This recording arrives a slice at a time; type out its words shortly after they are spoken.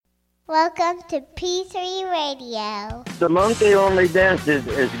Welcome to P3 Radio. The monkey only dances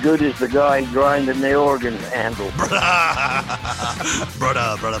as good as the guy grinding the organ handle. Brother.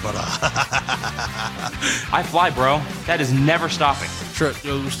 I fly, bro. That is never stopping. Truck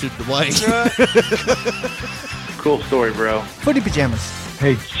goes to Dwayne. Cool story, bro. Footy pajamas.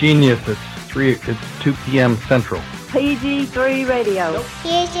 Hey, genius, it's 2 p.m. Central. PG3 Radio.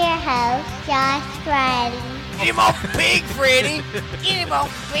 Here's your host, Josh Riley. Get him off pig, Freddy. Get him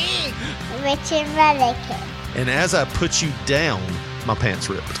off pig. Richard Mullican. And as I put you down, my pants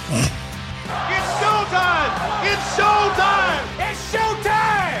ripped. It's showtime! It's showtime! It's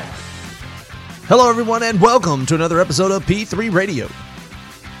showtime! Hello, everyone, and welcome to another episode of P3 Radio.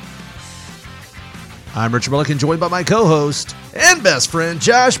 I'm Richard Mullican, joined by my co-host and best friend,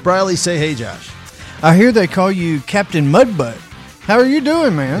 Josh Briley. Say hey, Josh. I hear they call you Captain Mudbutt. How are you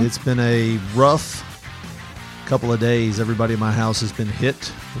doing, man? It's been a rough couple of days. Everybody in my house has been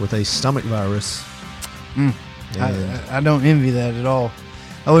hit with a stomach virus. I don't envy that at all.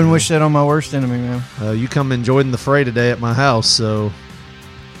 I wouldn't wish that on my worst enemy, man. You come and join the fray today at my house, so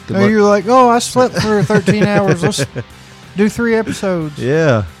good luck. You're like, I slept for 13 hours. Let's do 3 episodes.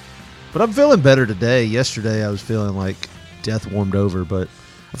 Yeah. But I'm feeling better today. Yesterday I was feeling like death warmed over, but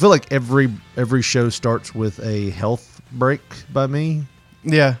I feel like every show starts with a health break by me.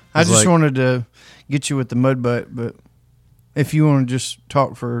 Yeah, I just like, wanted to get you with the Mudbutt, but if you want to just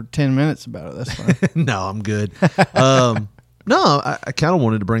talk for 10 minutes about it, that's fine. No, I'm good. No, I kind of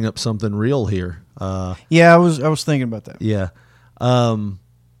wanted to bring up something real here. Yeah, I was thinking about that. Yeah.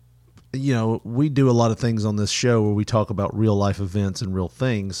 You know, we do a lot of things on this show where we talk about real life events and real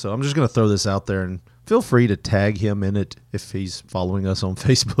things. So I'm just going to throw this out there and feel free to tag him in it if he's following us on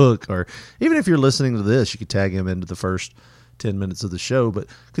Facebook, or even if you're listening to this, you could tag him into the first 10 minutes of the show. But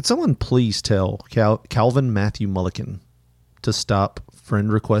could someone please tell Calvin Matthew Mullican to stop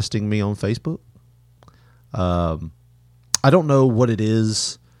friend requesting me on Facebook? I don't know what it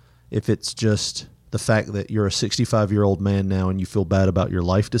is, if it's just the fact that you're a 65-year-old man now and you feel bad about your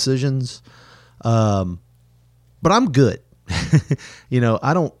life decisions. But I'm good. You know,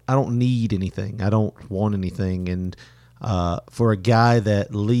 I don't need anything. I don't want anything. And for a guy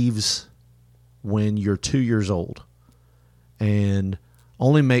that leaves when you're 2 years old and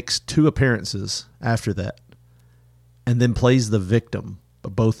only makes 2 appearances after that and then plays the victim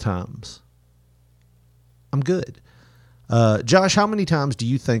both times, I'm good. Josh, how many times do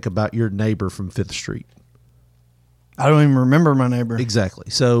you think about your neighbor from 5th Street? I don't even remember my neighbor. Exactly.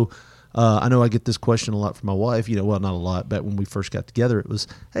 So I know I get this question a lot from my wife. You know, well, not a lot, but when we first got together, it was,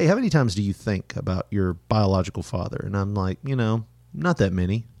 hey, how many times do you think about your biological father? And I'm like, you know, not that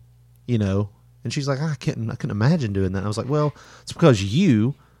many, you know. And she's like, I couldn't imagine doing that. And I was like, well, it's because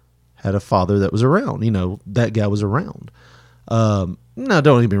you had a father that was around. You know, that guy was around. No,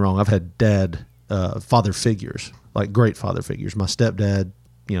 don't get me wrong. I've had father figures, like great father figures. My stepdad,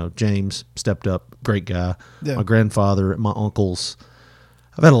 you know, James, stepped up, great guy. Yeah. My grandfather, my uncles.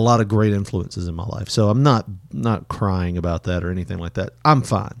 I've had a lot of great influences in my life. So I'm not crying about that or anything like that. I'm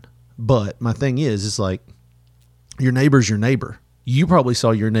fine. But my thing is, it's like, your neighbor's your neighbor. You probably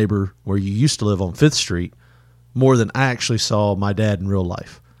saw your neighbor where you used to live on 5th Street more than I actually saw my dad in real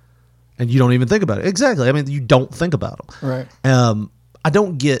life. And you don't even think about it. Exactly. I mean, you don't think about him. Right. I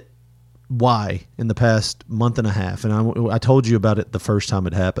don't get why in the past month and a half, and I told you about it the first time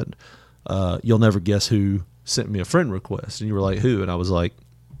it happened. You'll never guess who sent me a friend request. And you were like, who? And I was like,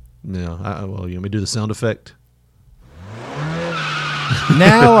 no, well, you want me to do the sound effect?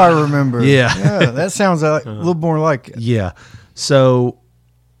 Now I remember. Yeah. That sounds like, a little more like it. Yeah. So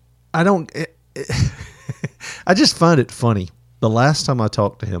I just find it funny. The last time I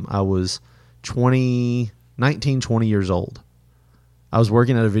talked to him, I was 20 years old. I was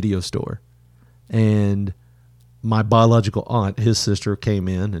working at a video store, and my biological aunt, his sister, came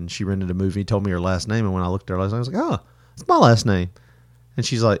in, and she rented a movie, told me her last name, and when I looked at her last name, I was like, oh, it's my last name. And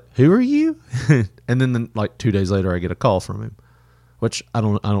she's like, who are you? And then like 2 days later, I get a call from him, which I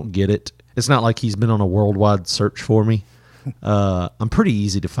don't get it. It's not like he's been on a worldwide search for me. I'm pretty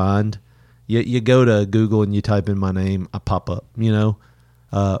easy to find. You go to Google and you type in my name, I pop up, you know.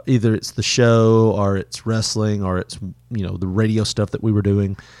 Either it's the show or it's wrestling or it's, you know, the radio stuff that we were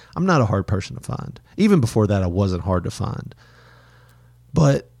doing. I'm not a hard person to find. Even before that, I wasn't hard to find.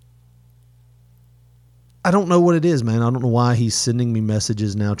 But I don't know what it is, man. I don't know why he's sending me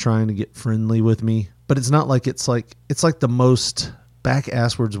messages now trying to get friendly with me. But it's not like it's like the most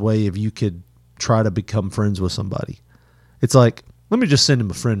back-asswards way if you could try to become friends with somebody. It's like, let me just send him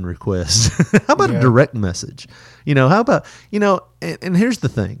a friend request. How about a direct message? You know, how about, you know, and here's the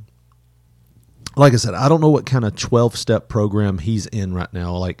thing. Like I said, I don't know what kind of 12-step program he's in right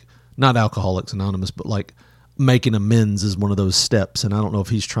now. Like, not Alcoholics Anonymous, but like making amends is one of those steps. And I don't know if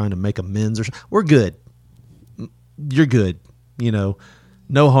he's trying to make amends or something. We're good. You're good. You know,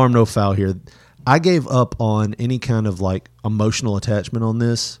 no harm, no foul here. I gave up on any kind of like emotional attachment on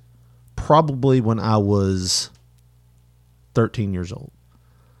this probably when I was 13 years old.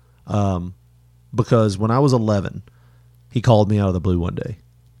 Because when I was 11, he called me out of the blue one day.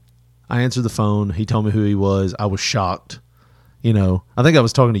 I answered the phone. He told me who he was. I was shocked. You know, I think I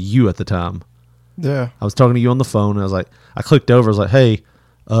was talking to you at the time. Yeah. I was talking to you on the phone, and I was like, I clicked over. I was like, hey,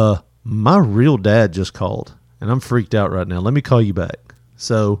 my real dad just called, and I'm freaked out right now. Let me call you back.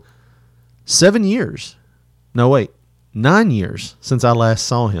 So 7 years. No, wait. 9 years since I last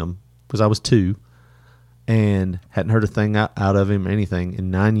saw him, because I was 2, and hadn't heard a thing out of him, anything, in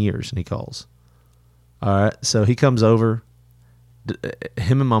 9 years, and he calls. All right, so he comes over.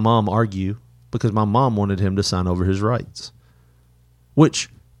 Him and my mom argue because my mom wanted him to sign over his rights. Which,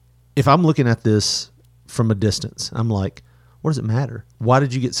 if I'm looking at this from a distance, I'm like, what does it matter? Why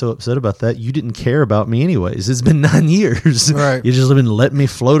did you get so upset about that? You didn't care about me anyways. It's been 9 years. Right. You just been letting me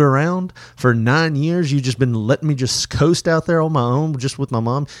float around for 9 years. You've just been letting me just coast out there on my own, just with my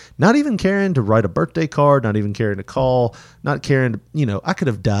mom. Not even caring to write a birthday card, not even caring to call, not caring to, you know, I could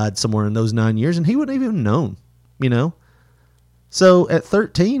have died somewhere in those 9 years and he wouldn't have even known, you know? So at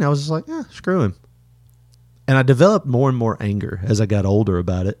 13, I was just like, screw him. And I developed more and more anger as I got older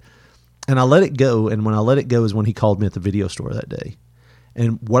about it. And I let it go. And when I let it go is when he called me at the video store that day.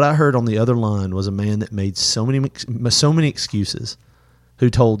 And what I heard on the other line was a man that made so many excuses, who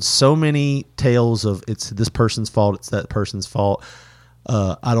told so many tales of it's this person's fault, it's that person's fault.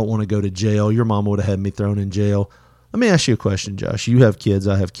 I don't want to go to jail. Your mama would have had me thrown in jail. Let me ask you a question, Josh. You have kids.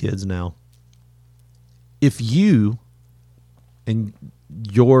 I have kids now. If you and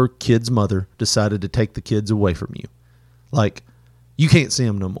your kid's mother decided to take the kids away from you, like you can't see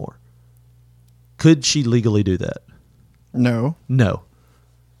them no more, could she legally do that? No. No.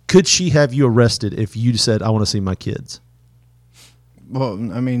 Could she have you arrested if you said, I want to see my kids? Well,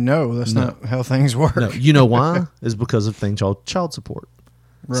 I mean, no, that's not how things work. No. You know why? It's because of things called child support.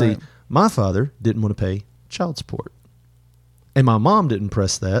 Right. See, my father didn't want to pay child support. And my mom didn't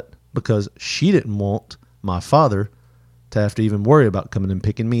press that because she didn't want my father to have to even worry about coming and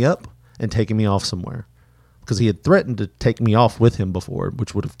picking me up and taking me off somewhere. Because he had threatened to take me off with him before,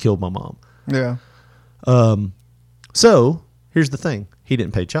 which would have killed my mom. Yeah. So here's the thing. He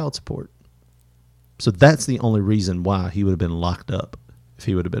didn't pay child support. So that's the only reason why he would have been locked up if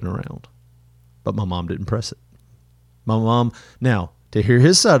he would have been around. But my mom didn't press it. My mom, now, to hear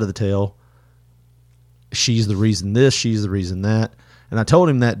his side of the tale, she's the reason this, she's the reason that. And I told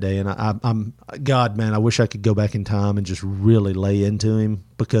him that day, and I'm God, man, I wish I could go back in time and just really lay into him,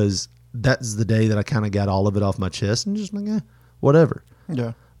 because that's the day that I kind of got all of it off my chest and just like, whatever.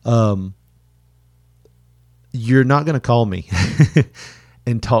 Yeah. You're not going to call me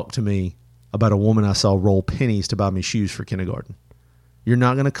and talk to me about a woman I saw roll pennies to buy me shoes for kindergarten. You're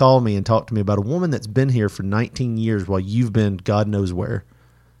not going to call me and talk to me about a woman that's been here for 19 years while you've been God knows where.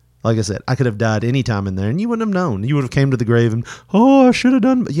 Like I said, I could have died any time in there, and you wouldn't have known. You would have came to the grave and, I should have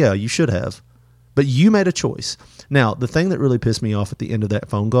done. Yeah, you should have. But you made a choice. Now, the thing that really pissed me off at the end of that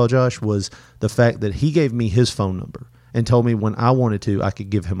phone call, Josh, was the fact that he gave me his phone number and told me when I wanted to, I could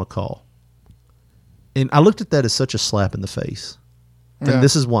give him a call. And I looked at that as such a slap in the face. Yeah. And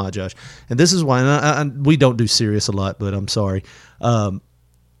this is why, Josh. And this is why, and we don't do serious a lot, but I'm sorry.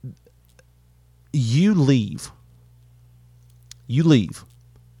 You leave.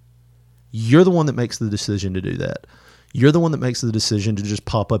 You're the one that makes the decision to do that. You're the one that makes the decision to just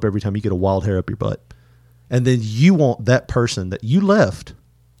pop up every time you get a wild hair up your butt. And then you want that person that you left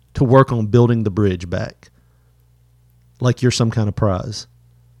to work on building the bridge back. Like you're some kind of prize.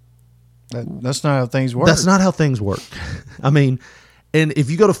 That's not how things work. That's not how things work. I mean, and if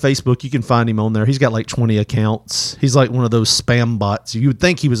you go to Facebook, you can find him on there. He's got like 20 accounts. He's like one of those spam bots. You would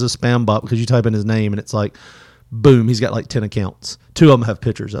think he was a spam bot because you type in his name and it's like, boom, he's got like 10 accounts. 2 of them have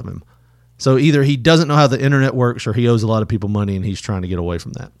pictures of him. So either he doesn't know how the internet works or he owes a lot of people money and he's trying to get away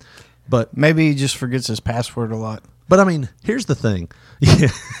from that. But maybe he just forgets his password a lot. But I mean, here's the thing. Yeah,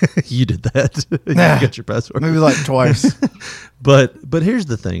 you did that. You got your password. Maybe like twice. But here's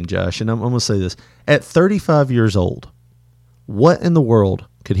the thing, Josh, and I'm going to say this. At 35 years old, what in the world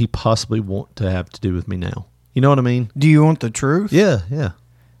could he possibly want to have to do with me now? You know what I mean? Do you want the truth? Yeah.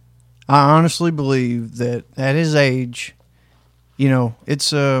 I honestly believe that at his age, you know,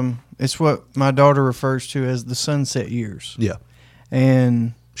 it's what my daughter refers to as the sunset years. Yeah.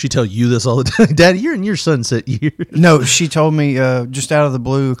 And she tell you this all the time. Daddy, you're in your sunset years. No, she told me just out of the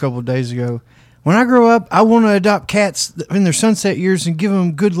blue a couple of days ago, when I grow up, I want to adopt cats in their sunset years and give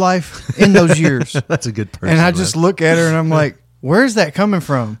them good life in those years. That's a good person. And I just look at her and I'm like, where's that coming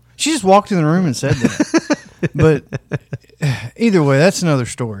from? She just walked in the room and said that. But either way, that's another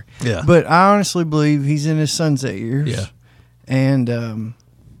story. Yeah. But I honestly believe he's in his sunset years. Yeah. And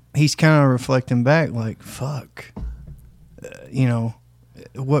he's kind of reflecting back like, fuck,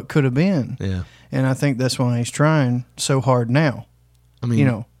 what could have been. Yeah. And I think that's why he's trying so hard now. I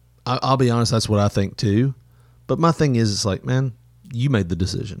mean, I'll be honest, that's what I think too. But my thing is, it's like, man, you made the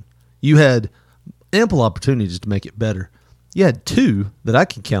decision. You had ample opportunities to make it better. You had two that I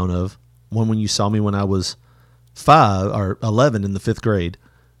can count of. One when you saw me when I was 5 or 11 in the 5th grade,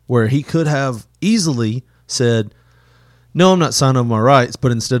 where he could have easily said, no, I'm not signing over my rights,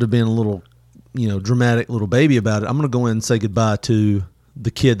 but instead of being a little, dramatic little baby about it, I'm going to go in and say goodbye to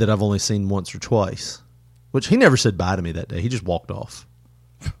the kid that I've only seen once or twice, which he never said bye to me that day. He just walked off.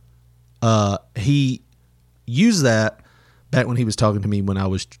 He used that back when he was talking to me when I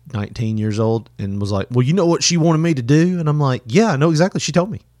was 19 years old and was like, well, you know what she wanted me to do? And I'm like, yeah, I know exactly. She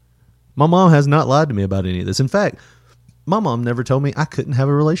told me. My mom has not lied to me about any of this. In fact, my mom never told me I couldn't have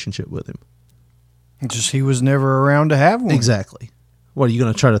a relationship with him. Just he was never around to have one. Exactly. What, are you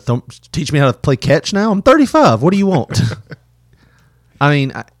going to try to teach me how to play catch now? I'm 35. What do you want? I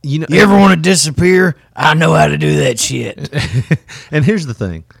mean, you ever want to disappear? I know how to do that shit. And here's the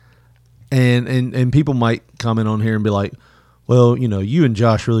thing. And people might comment on here and be like, well, you and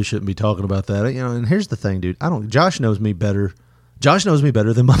Josh really shouldn't be talking about that. And here's the thing, dude. Josh knows me better. Josh knows me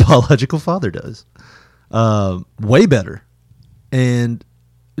better than my biological father does. Way better. And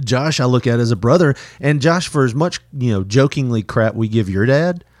Josh, I look at as a brother. And Josh, for as much, jokingly crap we give your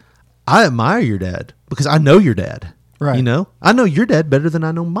dad, I admire your dad because I know your dad. Right. I know your dad better than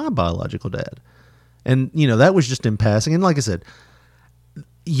I know my biological dad. And, that was just in passing. And like I said,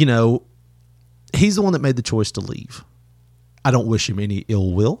 he's the one that made the choice to leave. I don't wish him any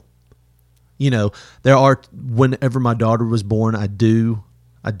ill will. Whenever my daughter was born, I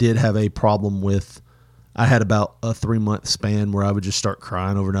did have a problem with, I had about a 3-month span where I would just start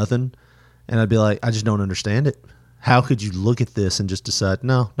crying over nothing. And I'd be like, I just don't understand it. How could you look at this and just decide,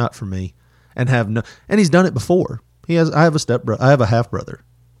 no, not for me? And he's done it before. I have a half brother.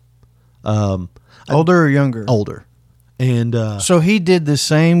 Older or younger? Older. And so he did the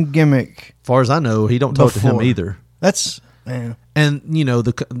same gimmick. As far as I know, he don't talk to him either. That's man. And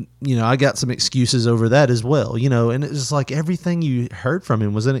I got some excuses over that as well. And it's just like everything you heard from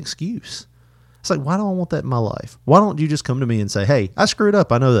him was an excuse. It's like, why don't I want that in my life? Why don't you just come to me and say, hey, I screwed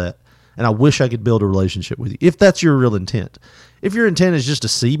up. I know that. And I wish I could build a relationship with you. If that's your real intent. If your intent is just to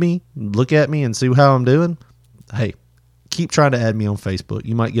see me, look at me and see how I'm doing, hey, keep trying to add me on Facebook.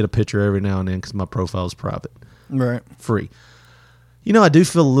 You might get a picture every now and then because my profile is private. Right. Free. I do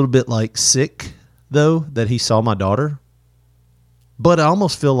feel a little bit like sick, though, that he saw my daughter. But I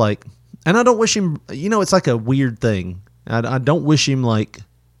almost feel like, and I don't wish him, it's like a weird thing. I don't wish him like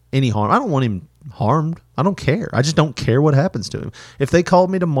any harm. I don't want him harmed. I don't care. I just don't care what happens to him. If they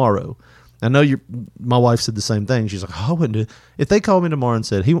called me tomorrow, I know my wife said the same thing. She's like, oh, I wouldn't do it. If they called me tomorrow and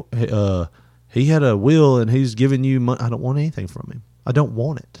said, he had a will and he's giving you money, I don't want anything from him. I don't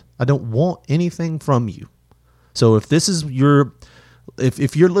want it. I don't want anything from you. So if this is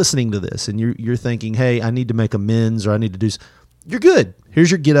if you're listening to this and you're thinking, hey, I need to make amends or I need to do, you're good.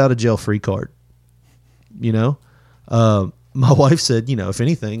 Here's your get out of jail free card. My wife said, if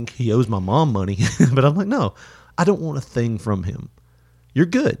anything, he owes my mom money. But I'm like, no, I don't want a thing from him. You're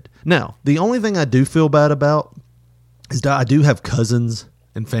good. Now, the only thing I do feel bad about is that I do have cousins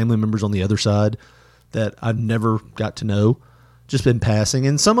and family members on the other side that I've never got to know, just been passing.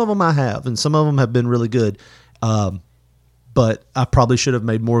 And some of them I have, and some of them have been really good. But I probably should have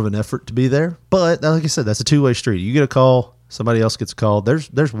made more of an effort to be there. But like I said, that's a two-way street. You get a call, somebody else gets a call.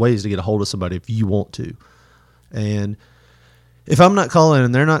 There's ways to get a hold of somebody if you want to. And if I'm not calling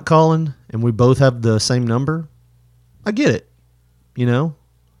and they're not calling and we both have the same number, I get it,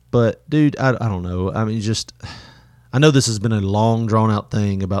 But, dude, I don't know. I mean, I know this has been a long, drawn-out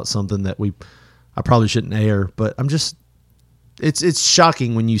thing about something that I probably shouldn't air, but it's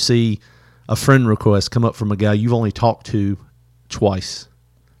shocking when you see a friend request come up from a guy you've only talked to twice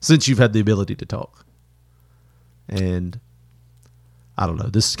since you've had the ability to talk. And I don't know.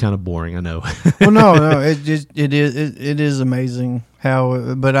 This is kind of boring, I know. Well, no, it is amazing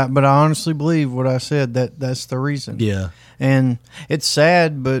how. But I honestly believe what I said, that's the reason. Yeah, and it's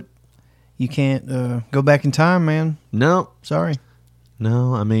sad, but you can't go back in time, man. No, sorry.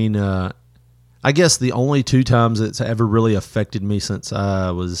 No, I mean, I guess the only 2 times it's ever really affected me since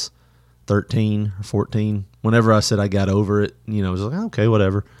I was 13 or 14. Whenever I said I got over it, it was like, okay,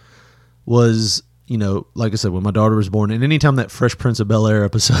 whatever. was, you know, like I said, when my daughter was born, and anytime that Fresh Prince of Bel-Air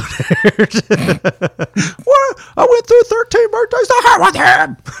episode aired, well, I went through 13 birthdays to have with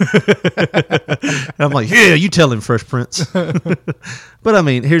him. And I'm like, yeah, you tell him, Fresh Prince. But I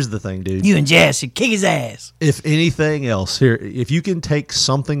mean, here's the thing, dude. You and Jazz should kick his ass. If anything else, here, if you can take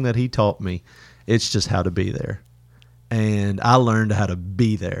something that he taught me, it's just how to be there. And I learned how to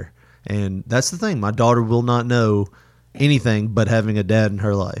be there. And that's the thing. My daughter will not know anything but having a dad in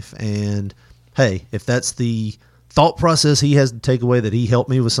her life. And hey, if that's the thought process he has to take away, that he helped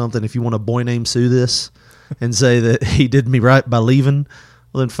me with something, if you want to boy name Sue this and say that he did me right by leaving,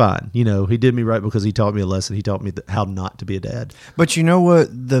 well, then fine. You know, he did me right because he taught me a lesson. He taught me how not to be a dad. But you know what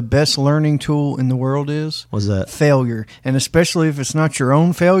the best learning tool in the world is? What's that? Failure. And especially if it's not your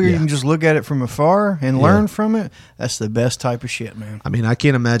own failure, you can just look at it from afar and learn from it. That's the best type of shit, man. I mean, I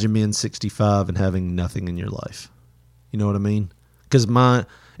can't imagine being 65 and having nothing in your life. You know what I mean? Because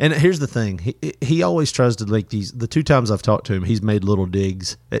and here's the thing. He always tries to make these, the 2 times I've talked to him, he's made little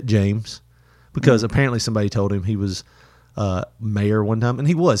digs at James because apparently somebody told him he was mayor one time, and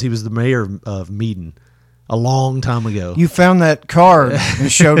he was the mayor of Meaden a long time ago. You found that card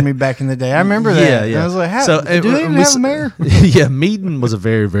and showed me back in the day. I remember that. Yeah. And I was like, how, so, do they even have a mayor? Yeah, Meaden was a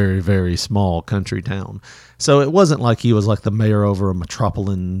very, very, very small country town. So it wasn't like he was like the mayor over a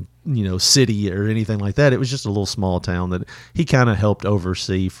metropolitan, you know, city or anything like that. It was just a little small town that he kind of helped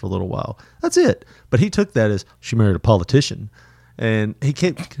oversee for a little while. That's it. But he took that as she married a politician, and he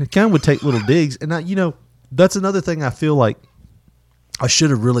kind of would take little digs. And you know, that's another thing I feel like I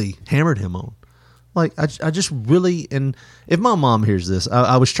should have really hammered him on. Like I just really, and if my mom hears this,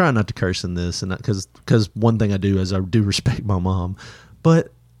 I was trying not to curse in this, and because one thing I do is I do respect my mom,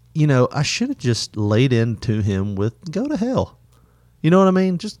 but you know, I should have just laid into him with go to hell. You know what I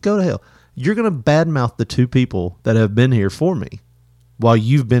mean? Just go to hell. You're gonna badmouth the 2 people that have been here for me, while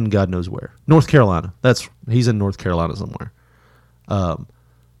you've been God knows where. North Carolina. He's in North Carolina somewhere.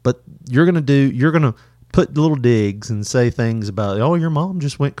 But you're gonna put little digs and say things about, oh, your mom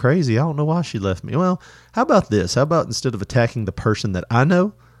just went crazy. I don't know why she left me. Well, how about this? How about instead of attacking the person that I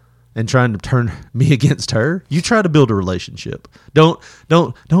know and trying to turn me against her, you try to build a relationship. Don't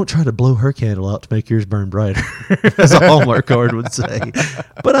try to blow her candle out to make yours burn brighter, as a Hallmark card would say.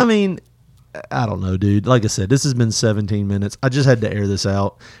 But I mean, I don't know, dude. Like I said, this has been 17 minutes. I just had to air this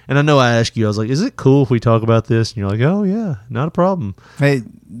out. And I know I asked you, I was like, is it cool if we talk about this? And you're like, oh, yeah, not a problem. Hey,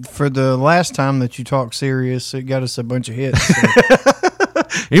 for the last time that you talked serious, it got us a bunch of hits. So.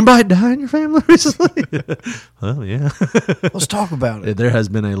 Anybody die in your family recently? Well, yeah. Let's talk about it. There has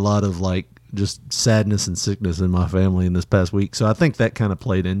been a lot of like just sadness and sickness in my family in this past week. So I think that kind of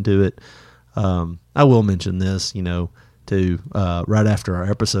played into it. I will mention this, you know, too, right after our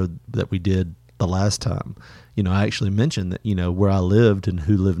episode that we did the last time. You know, I actually mentioned that, you know, where I lived and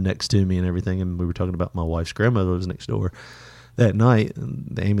who lived next to me and everything. And we were talking about my wife's grandmother was next door that night. And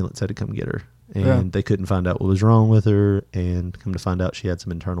the ambulance had to come get her. And they couldn't find out what was wrong with her. And come to find out she had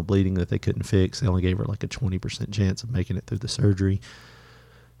some internal bleeding that they couldn't fix. They only gave her like a 20% chance of making it through the surgery.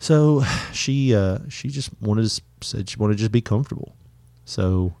 So she just said she wanted to just be comfortable.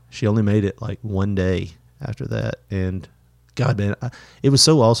 So she only made it like one day after that. And God, man, it was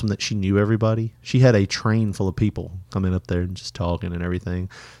so awesome that she knew everybody. She had a train full of people coming up there and just talking and everything.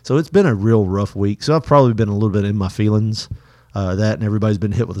 So it's been a real rough week. So I've probably been a little bit in my feelings. That and everybody's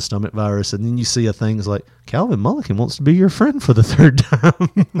been hit with a stomach virus, and then you see things like Calvin Mulligan wants to be your friend for the 3rd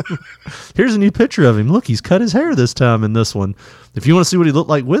time. Here's a new picture of him. Look, he's cut his hair this time in this one. If you want to see what he looked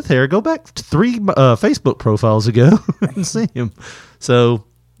like with hair, go back to 3 Facebook profiles ago and see him. So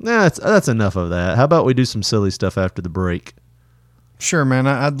that's enough of that. How about we do some silly stuff after the break? Sure, man.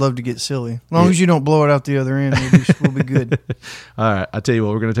 I'd love to get silly. As long as you don't blow it out the other end, we'll be good. All right. I tell you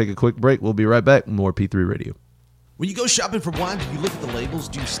what, we're going to take a quick break. We'll be right back with more P3 Radio. When you go shopping for wine, do you look at the labels?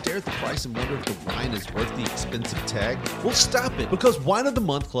 Do you stare at the price and wonder if the wine is worth the expensive tag? Well, stop it, because Wine of the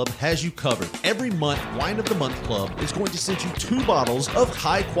Month Club has you covered. Every month, Wine of the Month Club is going to send you 2 bottles of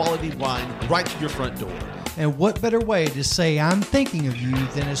high-quality wine right to your front door. And what better way to say I'm thinking of you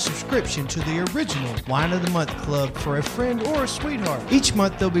than a subscription to the original Wine of the Month Club for a friend or a sweetheart. Each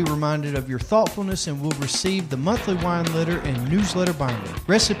month they'll be reminded of your thoughtfulness and will receive the monthly wine letter and newsletter binder.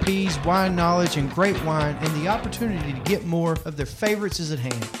 Recipes, wine knowledge, and great wine, and the opportunity to get more of their favorites is at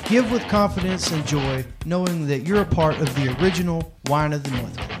hand. Give with confidence and joy, knowing that you're a part of the original Wine of the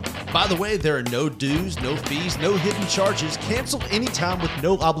Month Club. By the way, there are no dues, no fees, no hidden charges. Cancel anytime with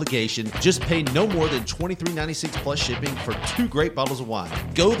no obligation. Just pay no more than $23.96 plus shipping for 2 great bottles of wine.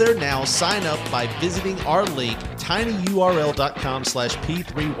 Go there now. Sign up by visiting our link,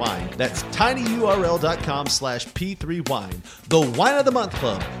 tinyurl.com/P3wine. That's tinyurl.com/P3wine. The Wine of the Month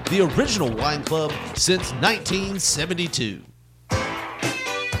Club, the original wine club since 1972.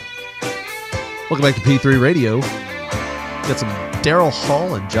 Welcome back to P3 Radio. Got some Daryl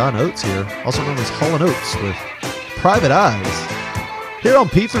Hall and John Oates here, also known as Hall & Oates with Private Eyes. Here on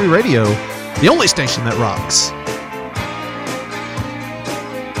P3 Radio, the only station that rocks.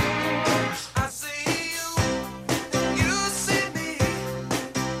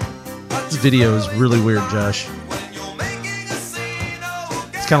 This video is really weird, Josh.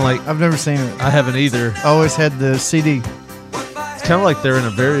 It's kind of like... I've never seen it. I haven't either. I always had the CD. It's kind of like they're in a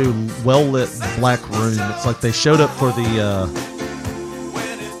very well-lit black room. It's like they showed up for the...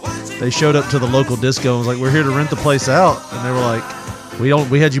 They showed up to the local disco and was like, "We're here to rent the place out," and they were like, "We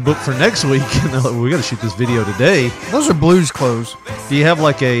had you booked for next week," and they're like, "We got to shoot this video today." Those are Blues clothes. Do you have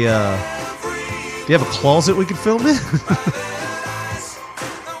like a? Do you have a closet we could film in?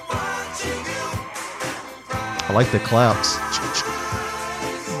 I like the claps.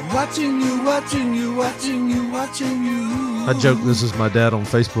 Watching you, watching you, watching you, watching you. I joke this is my dad on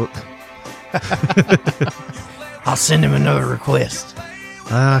Facebook. I'll send him another request.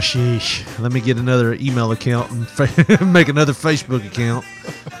 Ah, sheesh. Let me get another email account and make another Facebook account.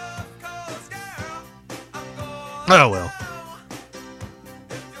 Oh, well.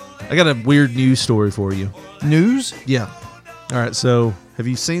 I got a weird news story for you. News? Yeah. All right, so have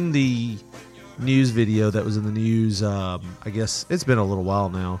you seen the news video that was in the news? I guess it's been a little while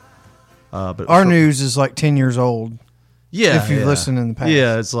now. But our news is like 10 years old. Yeah. If you've listened in the past.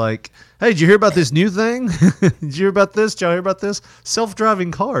 Yeah, it's like, hey, did you hear about this new thing? Did you hear about this? Did y'all hear about this?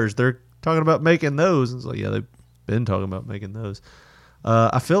 Self-driving cars. They're talking about making those. And it's like, yeah, they've been talking about making those.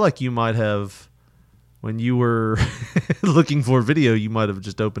 I feel like you might have, when you were looking for a video, you might have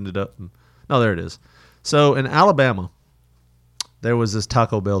just opened it up. No, there it is. So in Alabama, there was this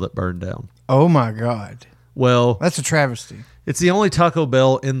Taco Bell that burned down. Oh, my God. Well, that's a travesty. It's the only Taco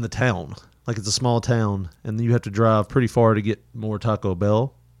Bell in the town. Like, it's a small town, and you have to drive pretty far to get more Taco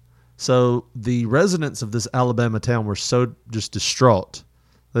Bell. So the residents of this Alabama town were so just distraught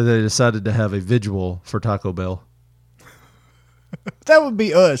that they decided to have a vigil for Taco Bell. That would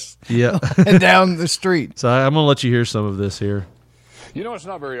be us. Yeah. And down the street. So I'm going to let you hear some of this here. You know, it's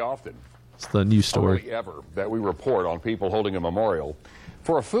not very often. It's the news story. Hardly ever that we report on people holding a memorial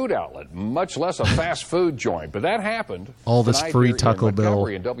for a food outlet, much less a fast food joint. But that happened. All this free Taco Bell.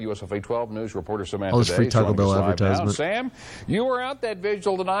 And WSFA 12 News reporter Samantha All this free Taco Bell advertisement. Sam, you were out that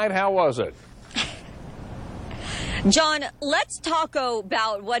vigil tonight. How was it? John, let's talk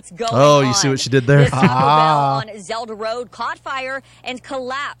about what's going on. Oh, you see what she did there? This Taco Bell on Zelda Road caught fire and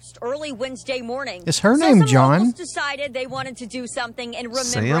collapsed early Wednesday morning. Is her name some John? Locals decided they wanted to do something in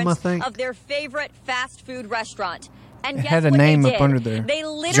remembrance of their favorite fast food restaurant. And it guess had a what name they up did? under there. They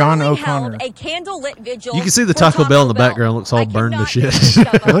literally John O'Connor. held a candlelit vigil. You can see the Taco Bell in the background. Looks all burned to shit.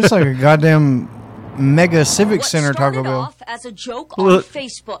 It looks like a goddamn mega civic center Taco Bell. Off as a joke on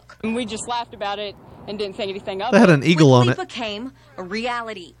Facebook. And we just laughed about it and didn't think anything of it. They had an eagle on it. Became a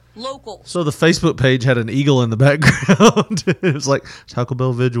reality. Local. So the Facebook page had an eagle in the background. It was like Taco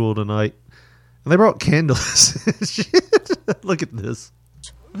Bell vigil tonight. And they brought candles. Shit. Look at this.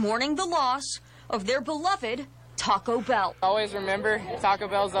 Mourning the loss of their beloved Taco Bell. Always remember Taco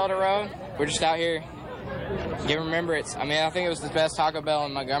Bell Zelda Road. We're just out here. Give remembrance. I mean, I think it was the best Taco Bell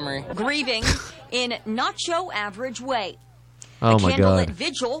in Montgomery. Grieving in not so average way. Oh my candlelit God.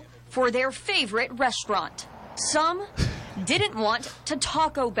 vigil for their favorite restaurant. Some didn't want to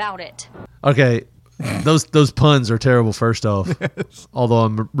talk about it. Okay, those puns are terrible, first off, although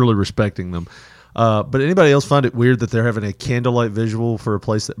I'm really respecting them. But anybody else find it weird that they're having a candlelight visual for a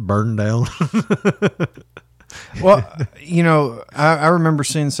place that burned down? Well, you know, I remember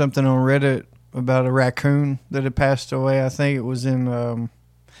seeing something on Reddit about a raccoon that had passed away. I think it was in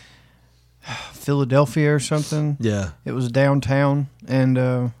Philadelphia or something. Yeah. It was downtown, and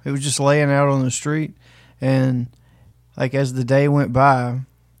it was just laying out on the street. And, like, as the day went by,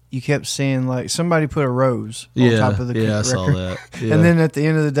 you kept seeing, like, somebody put a rose on top of the Yeah, I record. saw that. Yeah. And then at the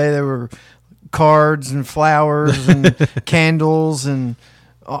end of the day, there were cards and flowers and candles, and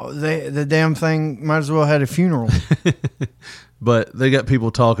the damn thing might as well had a funeral. But they got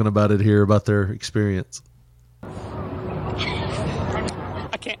people talking about it here, about their experience.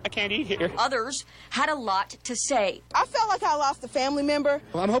 I can't eat here. Others had a lot to say. I felt like I lost a family member.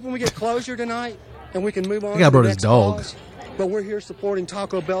 Well, I'm hoping we get closure tonight and we can move on. The guy brought his dog. but we're here supporting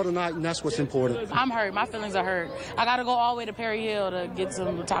Taco Bell tonight, and that's what's important. I'm hurt. My feelings are hurt. I got to go all the way to Perry Hill to get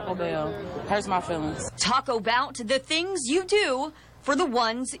some Taco Bell. Hurts my feelings. Taco Bout, the things you do for the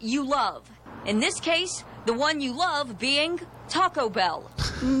ones you love. In this case, the one you love being Taco Bell.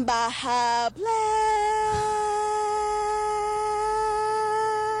 Baja Blast.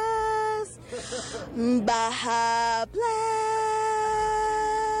 Baja Blast.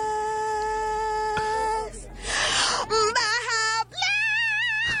 Baja Blast.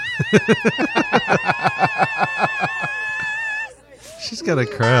 She's got a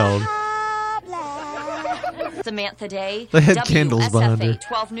crowd. Samantha Day. They had candles behind her.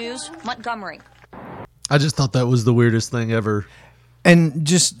 12 News, Montgomery. I just thought that was the weirdest thing ever. And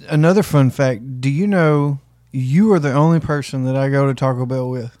just another fun fact, do you know you are the only person that I go to Taco Bell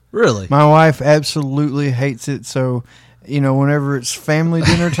with? Really? My wife absolutely hates it. So, whenever it's family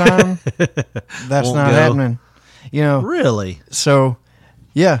dinner time, that's Won't not go. happening. Really? So,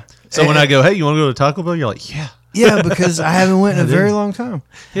 yeah. So when I go, hey, you want to go to Taco Bell? You're like, yeah. Yeah, because I haven't went in a I do. very long time.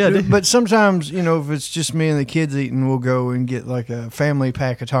 Yeah, I do. But sometimes, if it's just me and the kids eating, we'll go and get like a family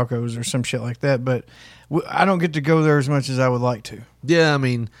pack of tacos or some shit like that. But I don't get to go there as much as I would like to. Yeah, I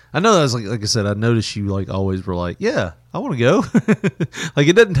mean, I know that was like I said, I noticed you like always were like, yeah, I want to go. Like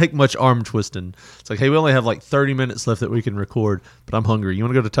it doesn't take much arm twisting. It's like, hey, we only have like 30 minutes left that we can record, but I'm hungry. You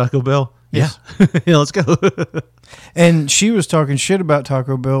want to go to Taco Bell? Yes. Yeah. Yeah, let's go. And she was talking shit about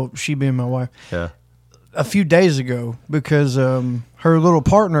Taco Bell, she being my wife. Yeah. A few days ago because her little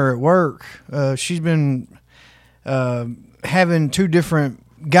partner at work, she's been having two different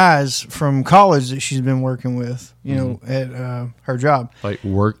guys from college that she's been working with, at her job. Like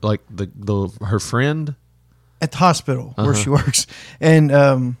work, like her friend at the hospital where she works,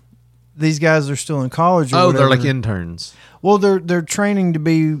 and these guys are still in college. Or they're like whatever. interns. Well, they're training to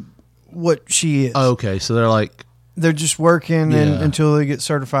be what she is. Oh, okay, so they're just working until they get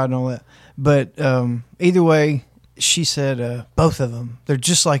certified and all that. But either way, she said both of them, they're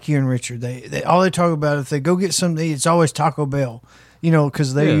just like you and Richard. They all they talk about, if they go get something to eat, it's always Taco Bell,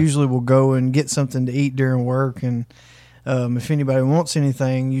 because they usually will go and get something to eat during work. And if anybody wants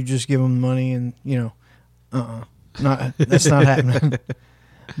anything, you just give them money and, that's not happening.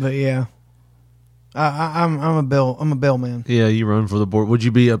 But yeah, I'm a Bell man. Yeah, you run for the board. Would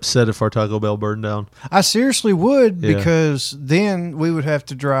you be upset if our Taco Bell burned down? I seriously would, Yeah. because then we would have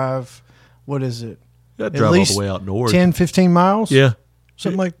to drive, what is it? I'd drive all the way out north. 10, 15 miles? Yeah.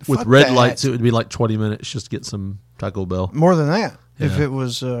 Something like With fuck red that. lights, it would be like 20 minutes just to get some Taco Bell. More than that, if Yeah. it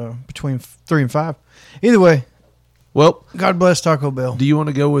was between 3 and 5. Either way, well, God bless Taco Bell. Do you want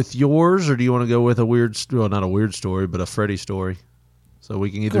to go with yours, or do you want to go with a weird, well, not a weird story, but a Freddy story? So we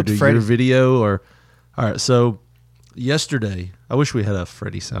can either with do Freddy. your video or... All right, so yesterday, I wish we had a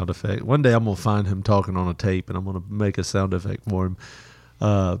Freddy sound effect. One day I'm going to find him talking on a tape, and I'm going to make a sound effect for him.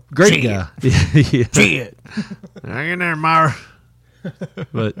 Great guy. Yeah. Shit. Hang in there, Myra.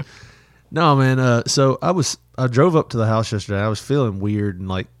 But no, man. So I drove up to the house yesterday. I was feeling weird and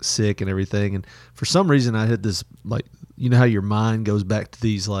like sick and everything, and for some reason I had this like, how your mind goes back to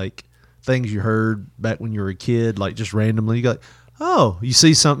these like things you heard back when you were a kid, like just randomly. You go, like, oh, you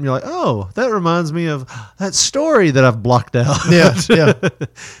see something, you're like, oh, that reminds me of that story that I've blocked out.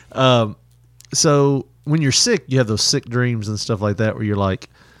 Yeah. So when you're sick, you have those sick dreams and stuff like that, where you're like,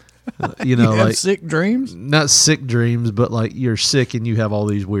 You have like sick dreams? Not sick dreams, but like you're sick and you have all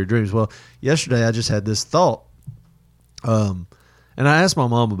these weird dreams. Well, yesterday I just had this thought, and I asked my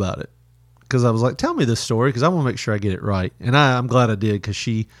mom about it because I was like, "Tell me this story," because I want to make sure I get it right. And I'm glad I did, because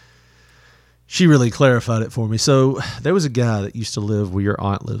she really clarified it for me. So there was a guy that used to live where your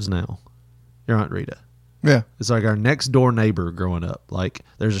aunt lives now, your Aunt Rita. Yeah. It's like our next door neighbor growing up. Like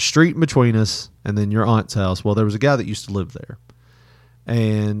there's a street in between us and then your aunt's house. Well, there was a guy that used to live there.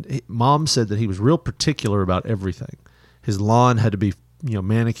 And Mom said that he was real particular about everything. His lawn had to be,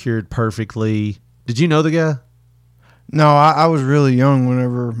 manicured perfectly. Did you know the guy? No, I was really young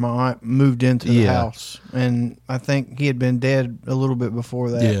whenever my aunt moved into the Yeah. house, and I think he had been dead a little bit before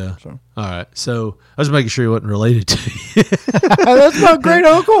that. Yeah. So. All right. So I was making sure he wasn't related to you. That's my great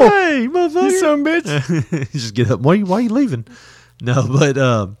uncle. Hey, motherfucker. You son of a bitch. You just get up. Why are you leaving? No,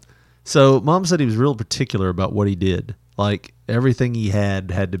 but so Mom said he was real particular about what he did. Like everything he had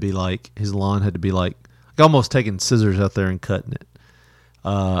to be like, his lawn had to be like almost taking scissors out there and cutting it.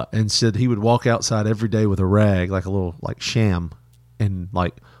 And said he would walk outside every day with a rag, like a little like sham, and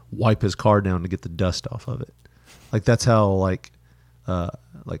like wipe his car down to get the dust off of it. Like that's how like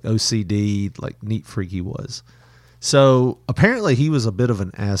OCD, like neat freak he was. So apparently he was a bit of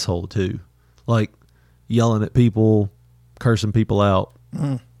an asshole too, like yelling at people, cursing people out.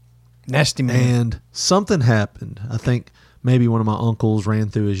 Nasty man. And something happened. I think maybe one of my uncles ran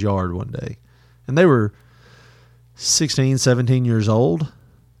through his yard one day. And they were 16, 17 years old.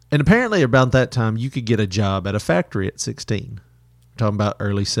 And apparently about that time, you could get a job at a factory at 16. We're talking about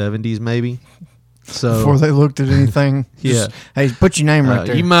early 70s maybe. So Before they looked at anything. Yeah. Hey, put your name right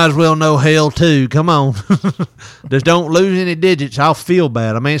there. You might as well know hell too. Come on. Just don't lose any digits. I'll feel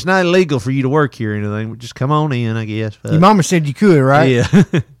bad. I mean, it's not illegal for you to work here or anything. But just come on in, I guess. Your mama said you could, right? Yeah.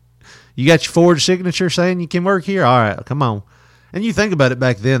 You got your forged signature saying you can work here? All right, come on. And you think about it,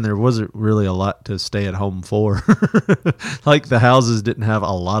 back then, there wasn't really a lot to stay at home for. Like, the houses didn't have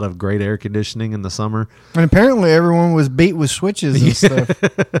a lot of great air conditioning in the summer. And apparently everyone was beat with switches and stuff.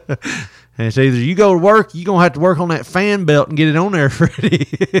 And it's either you go to work, you're going to have to work on that fan belt and get it on there, Freddie.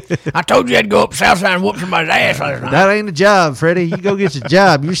 I told you I'd go up south side and whoop somebody's ass last night. That ain't a job, Freddie. You go get your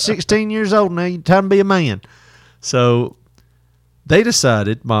job. You're 16 years old now. It's time to be a man. So they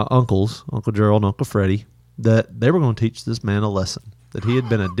decided, my uncles, Uncle Gerald and Uncle Freddie, that they were going to teach this man a lesson, that he had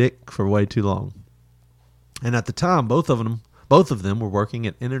been a dick for way too long. And at the time, both of them were working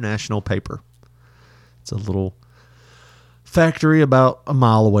at International Paper. It's a little factory about a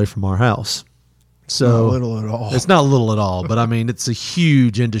mile away from our house. So not little at all. It's not little at all, but I mean, it's a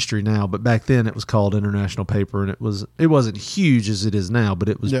huge industry now. But back then, it was called International Paper, and it wasn't huge as it is now, but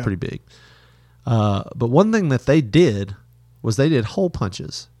it was pretty big. But one thing that they did was they did hole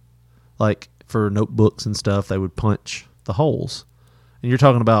punches, like for notebooks and stuff. They would punch the holes, and you're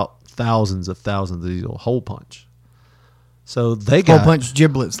talking about thousands of these little hole punch. So they got hole punch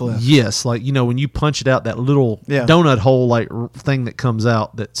giblets left. Yes, like, you know, when you punch it out, that little donut hole like thing that comes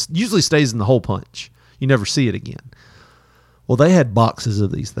out that usually stays in the hole punch. You never see it again. Well, they had boxes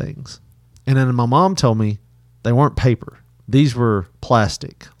of these things, and then my mom told me they weren't paper. These were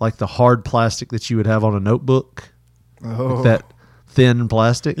plastic, like the hard plastic that you would have on a notebook. Like that thin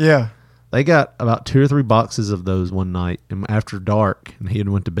plastic. Yeah. They got about 2 or 3 boxes of those one night, and after dark, and he had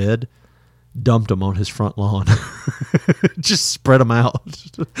went to bed, dumped them on his front lawn. Just spread them out.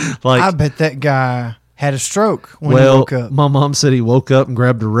 Like, I bet that guy had a stroke when he woke up. My mom said he woke up and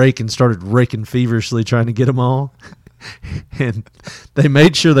grabbed a rake and started raking feverishly trying to get them all. And they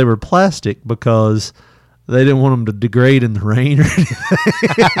made sure they were plastic because they didn't want them to degrade in the rain or anything.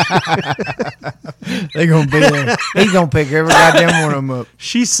 They're going to be there. He's going to pick every goddamn one of them up.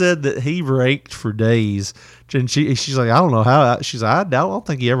 She said that he raked for days. And she's like, I don't know how. She's like, I don't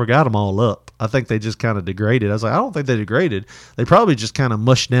think he ever got them all up. I think they just kind of degraded. I was like, I don't think they degraded. They probably just kind of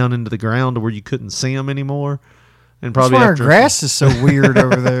mushed down into the ground to where you couldn't see them anymore. And probably that's why our grass is so weird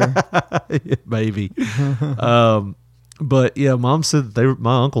over there. Yeah, maybe. But yeah, Mom said that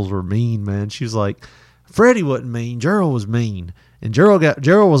my uncles were mean, man. She was like, Freddie wasn't mean. Gerald was mean. And Gerald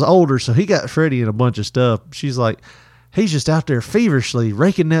was older, so he got Freddie in a bunch of stuff. She's like, he's just out there feverishly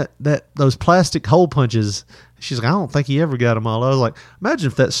raking those plastic hole punches. She's like, I don't think he ever got them all. I was like, imagine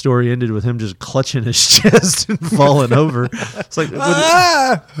if that story ended with him just clutching his chest and falling over. It's like,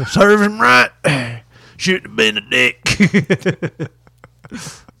 serve him right. Shouldn't have been a dick.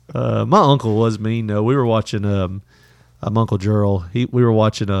 My uncle was mean, though. We were watching Uncle Gerald. We were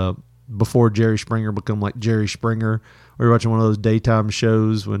watching before Jerry Springer become like Jerry Springer. We were watching one of those daytime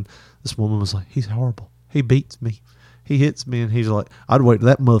shows when this woman was like, he's horrible. He beats me. He hits me, and he's like, I'd wait till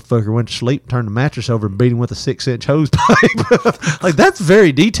that motherfucker went to sleep, turn the mattress over, and beat him with a 6-inch hose pipe. Like, that's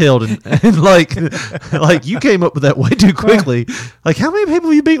very detailed, and like you came up with that way too quickly. Like, how many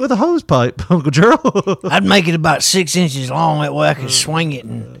people you beat with a hose pipe, Uncle Gerald? I'd make it about 6 inches long. That way I could swing it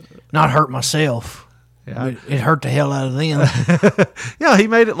and not hurt myself. Yeah, it hurt the hell out of them. Yeah, he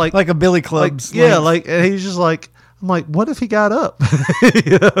made it like a billy club. And he's just like, I'm like, what if he got up?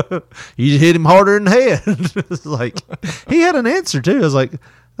 You just hit him harder in the head. It's like, he had an answer too. I was like,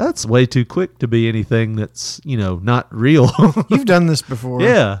 that's way too quick to be anything that's, not real. You've done this before.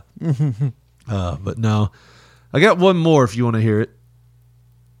 Yeah. But no, I got one more if you want to hear it.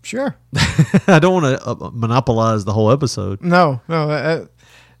 Sure. I don't want to monopolize the whole episode. No.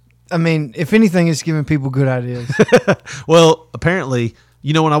 I mean, if anything, it's giving people good ideas. Well, apparently,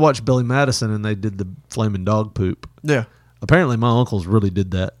 when I watched Billy Madison and they did the flaming dog poop. Yeah. Apparently, my uncles really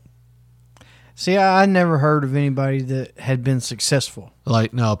did that. See, I never heard of anybody that had been successful.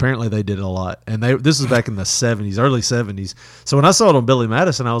 Like, no, apparently they did it a lot. And this was back in the 70s, early 70s. So when I saw it on Billy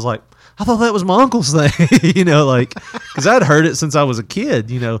Madison, I was like, I thought that was my uncle's thing. Because I'd heard it since I was a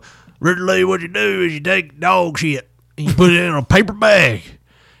kid. Ridley, what you do is you take dog shit and you put it in a paper bag.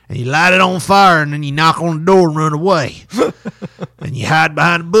 And you light it on fire, and then you knock on the door and run away. And you hide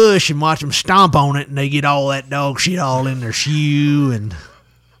behind a bush and watch them stomp on it, and they get all that dog shit all in their shoe. And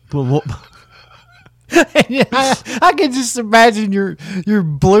I can just imagine your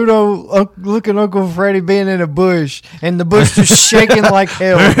Bluto looking Uncle Freddie being in a bush and the bush just shaking like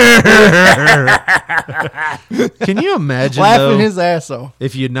hell. Can you imagine laughing his ass off?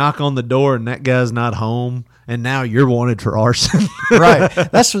 If you knock on the door and that guy's not home and now you're wanted for arson? Right.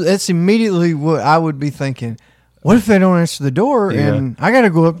 That's immediately what I would be thinking. What if they don't answer the door and I got to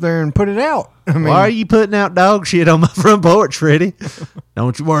go up there and put it out? I mean, why are you putting out dog shit on my front porch, Freddie?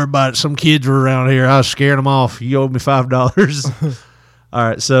 Don't you worry about it. Some kids were around here. I was scaring them off. You owe me $5. All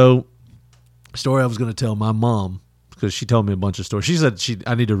right. So, story I was going to tell my mom, because she told me a bunch of stories. She said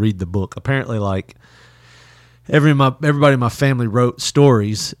I need to read the book. Apparently, like, everybody in my family wrote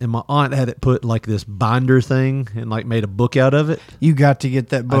stories, and my aunt had it put like this binder thing and like made a book out of it. You got to get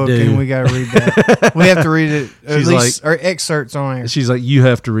that book, and we got to read that. We have to read it, at least, or excerpts on here. She's like, you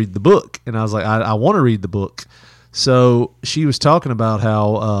have to read the book. And I was like, I want to read the book. So she was talking about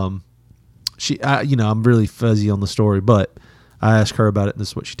how I'm really fuzzy on the story, but I asked her about it, and this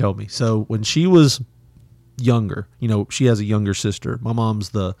is what she told me. So when she was younger, she has a younger sister. My mom's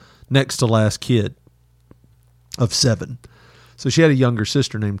the next to last kid of 7. So she had a younger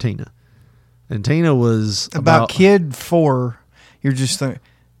sister named Tina. And Tina was about kid 4. You're just thinking,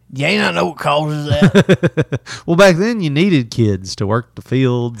 you ain't not know what causes that. Well, back then you needed kids to work the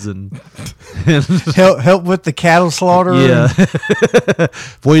fields and help with the cattle slaughter. Yeah.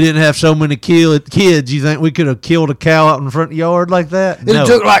 If we didn't have so many kids, you think we could have killed a cow out in the front yard like that? It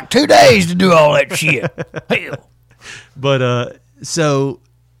took like 2 days to do all that shit. Hell. But so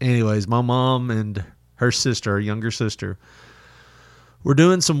anyways, my mom and her sister, her younger sister, were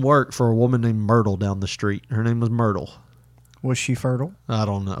doing some work for a woman named Myrtle down the street. Her name was Myrtle. Was she fertile? I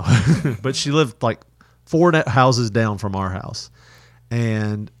don't know. But she lived like 4 houses down from our house.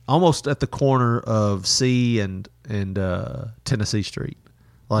 And almost at the corner of C and Tennessee Street.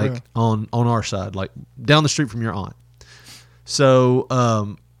 Like on our side, like down the street from your aunt.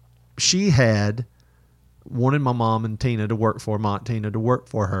 So she had wanted my mom and Tina to work for my aunt Tina to work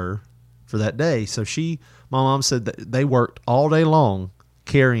for her for that day. So my mom said that they worked all day long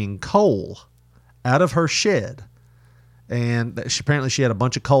carrying coal out of her shed. And apparently she had a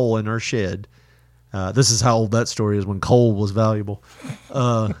bunch of coal in her shed. This is how old that story is, when coal was valuable.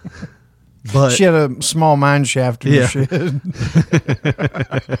 But she had a small mine shaft in her shed.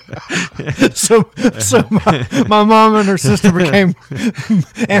 So my mom and her sister became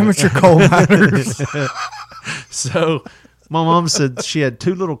amateur coal miners. So my mom said she had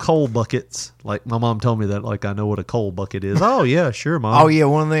 2 little coal buckets. Like, my mom told me that, like, I know what a coal bucket is. Oh, yeah, sure, Mom. Oh, yeah,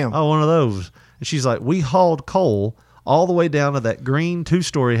 one of them. Oh, one of those. And she's like, we hauled coal all the way down to that green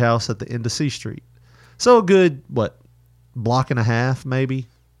 2-story house at the end of C Street. So a good, block and a half, maybe?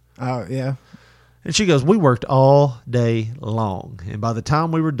 Oh, yeah. And she goes, we worked all day long. And by the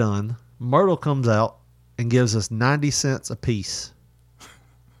time we were done, Myrtle comes out and gives us 90 cents a piece.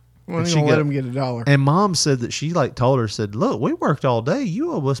 Well, you let them get $1. And Mom said that she told her, said, look, we worked all day.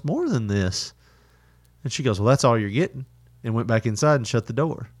 You owe us more than this. And she goes, well, that's all you're getting. And went back inside and shut the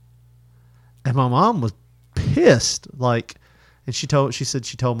door. And my mom was pissed. And she said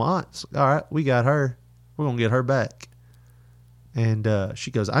she told my aunt, all right, we got her. We're going to get her back. And she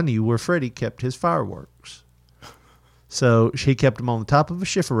goes, I knew where Freddie kept his fireworks. So she kept them on the top of a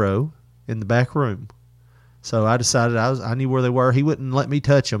Schifferow in the back room. So I decided I knew where they were. He wouldn't let me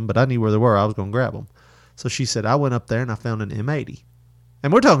touch them, but I knew where they were. I was going to grab them. So she said, I went up there and I found an M80.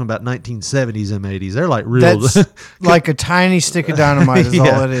 And we're talking about 1970s M80s. They're like real. That's like a tiny stick of dynamite is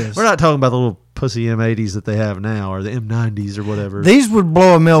all it is. We're not talking about the little pussy M80s that they have now or the M90s or whatever. These would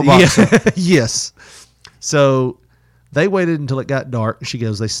blow a mailbox up. Yes. So they waited until it got dark. She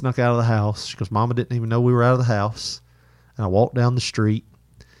goes, they snuck out of the house. She goes, Mama didn't even know we were out of the house. And I walked down the street.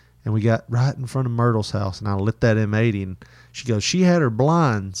 And we got right in front of Myrtle's house, and I lit that M80, and she goes, she had her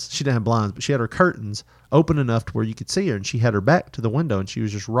blinds. She didn't have blinds, but she had her curtains open enough to where you could see her, and she had her back to the window, and she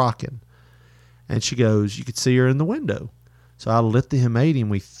was just rocking. And she goes, you could see her in the window. So I lit the M80, and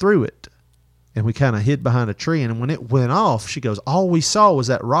we threw it, and we kind of hid behind a tree, and when it went off, she goes, all we saw was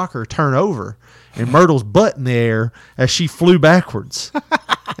that rocker turn over, and Myrtle's butt in the air as she flew backwards.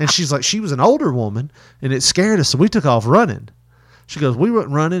 And she's like, she was an older woman, and it scared us, so we took off running. She goes, we went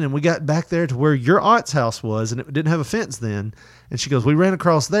running and we got back there to where your aunt's house was, and it didn't have a fence then. And she goes, we ran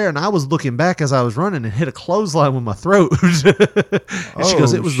across there, and I was looking back as I was running and hit a clothesline with my throat. And she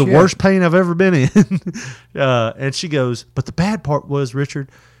goes, it was the worst pain I've ever been in. And she goes, but the bad part was,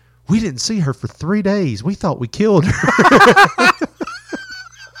 Richard, we didn't see her for 3 days. We thought we killed her.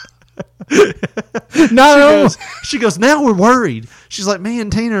 She goes, now we're worried. She's like, me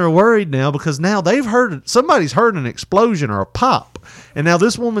and Tina are worried now because now somebody's heard an explosion or a pop. And now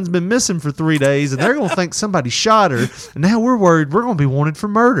this woman's been missing for 3 days, and they're going to think somebody shot her. And now we're worried we're going to be wanted for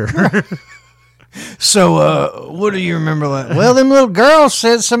murder. So, what do you remember? Well, them little girls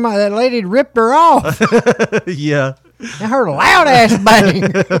said that lady ripped her off. Yeah. I heard a loud ass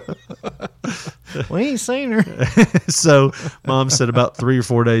bang. We ain't seen her. So Mom said about 3 or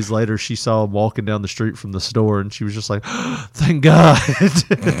 4 days later, she saw him walking down the street from the store, and she was just like, oh, thank God.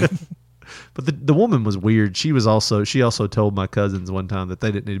 But the woman was weird. She also told my cousins one time that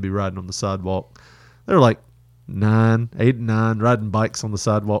they didn't need to be riding on the sidewalk. They were like 8 and 9, riding bikes on the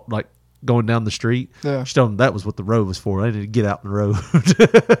sidewalk, like going down the street. Yeah. She told them that was what the road was for. They needed to get out in the road.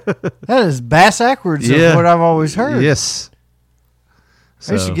 That is backwards of what I've always heard. Yes.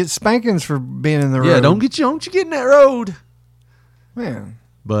 I used to get spankings for being in the road. Yeah, don't you get in that road. Man.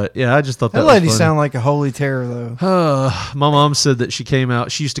 But yeah, I just thought that lady sounded like a holy terror, though. My mom said that she came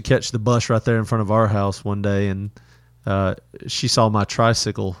out. She used to catch the bus right there in front of our house one day, and she saw my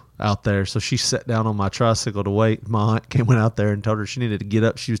tricycle out there, so she sat down on my tricycle to wait. My aunt went out there and told her she needed to get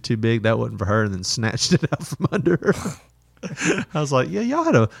up. She was too big. That wasn't for her, and then snatched it out from under her. I was like, yeah, y'all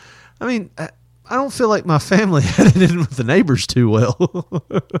had a... I mean, I don't feel like my family had it in with the neighbors too well.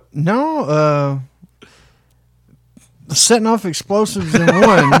 No, setting off explosives in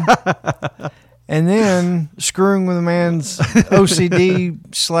one, and then screwing with a man's OCD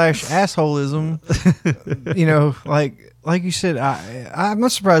 / assholism. You know, like you said, I'm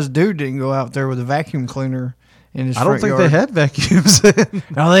not surprised dude didn't go out there with a vacuum cleaner in his front yard. I don't think they had vacuums then.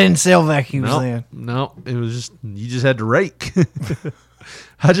 No, they didn't sell vacuums then. No, it was you just had to rake.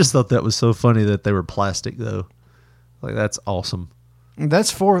 I just thought that was so funny that they were plastic, though. Like, that's awesome. That's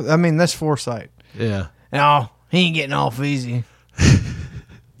foresight. Yeah. No, he ain't getting off easy.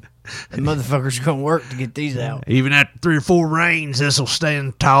 The motherfucker's going to work to get these out. Even after 3 or 4 rains, this will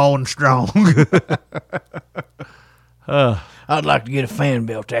stand tall and strong. I'd like to get a fan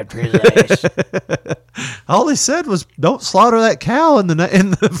built after his ass. All he said was, don't slaughter that cow in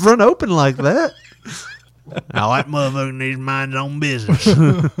the front open like that. Now that motherfucker needs to mind his own business.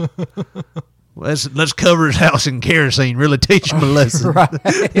 Let's cover his house in kerosene. Really teach him a lesson. Right.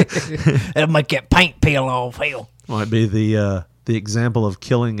 That'll make that paint peel off. Hell, might be the example of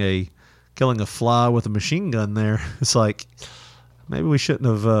killing a fly with a machine gun. There, it's like maybe we shouldn't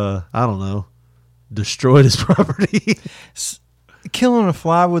have. I don't know, destroyed his property. Killing a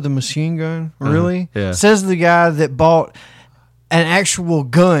fly with a machine gun, really? Yeah. Says the guy that bought an actual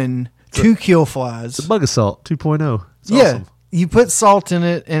gun to kill flies. It's a bug assault 2.0. It's yeah. Awesome. You put salt in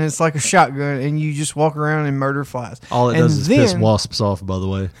it, and it's like a shotgun, and you just walk around and murder flies. All it does is piss wasps off, by the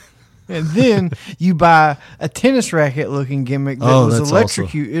way. And then you buy a tennis racket-looking gimmick that will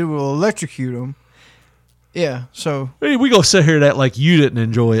electrocute them. Yeah, so... Hey, we gonna sit here and act like you didn't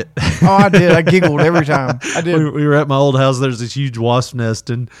enjoy it. Oh, I did. I giggled every time. I did. We were at my old house. There's this huge wasp nest,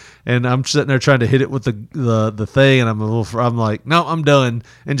 and I'm sitting there trying to hit it with the thing, and I'm like, no, I'm done.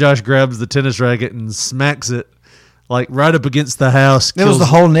 And Josh grabs the tennis racket and smacks it like right up against the house. It was the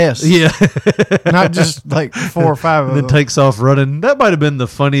whole nest. Yeah. Not just like 4 or 5 of them. Then takes off running. That might have been the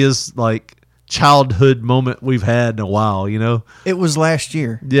funniest like childhood moment we've had in a while, you know? It was last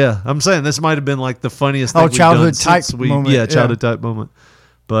year. Yeah. I'm saying this might have been like the funniest thing we've childhood done type moment. Yeah, childhood type moment.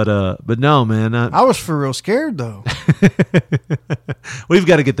 But no, man. I was for real scared though. We've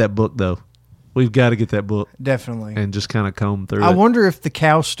got to get that book though. We've got to get that book. Definitely. And just kind of comb through it. I wonder if the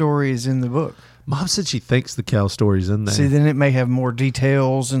cow story is in the book. Mom said she thinks the cow story's in there. See, then it may have more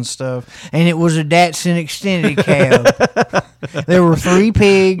details and stuff. And it was a Datsun extended cab. There were 3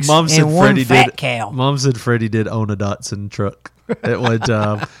 pigs and 1 fat cow. Mom said Freddie did own a Datsun truck at one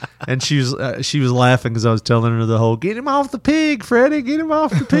time, and she was laughing because I was telling her the whole "get him off the pig, Freddie, get him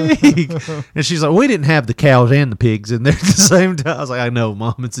off the pig," and she's like, "We didn't have the cows and the pigs in there at the same time." I was like, "I know,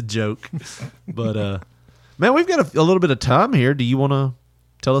 Mom, it's a joke," but man, we've got a little bit of time here. Do you want to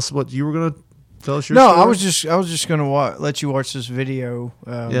tell us what you were gonna? Tell us your story? I was just gonna let you watch this video.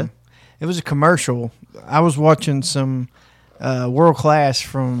 Yeah, it was a commercial. I was watching some World Class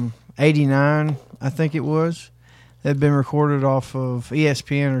from '89, I think it was. That had been recorded off of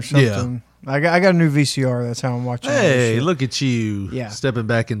ESPN or something. Yeah. I got a new VCR. That's how I'm watching. Hey, look at you! Yeah, stepping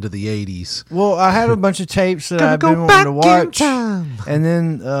back into the '80s. Well, I had a bunch of tapes that I've been wanting to watch, and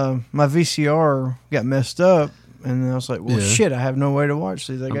then my VCR got messed up. And then I was like, well, shit, I have no way to watch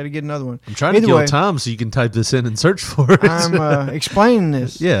these. I got to get another one. I'm trying to kill time so you can type this in and search for it. I'm explaining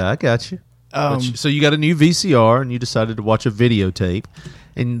this. Yeah, I got you. So you got a new VCR and you decided to watch a videotape.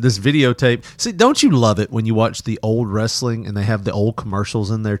 And this videotape, see, don't you love it when you watch the old wrestling and they have the old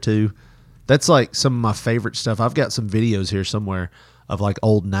commercials in there too? That's like some of my favorite stuff. I've got some videos here somewhere of like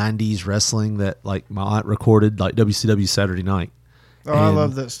old 90s wrestling that like my aunt recorded, like WCW Saturday Night. Oh, I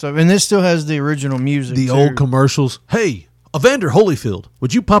love that stuff. And this still has the original music. The too. old commercials. Hey, Evander Holyfield,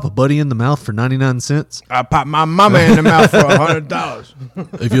 would you pop a buddy in the mouth for 99 cents? I pop my mama in the mouth for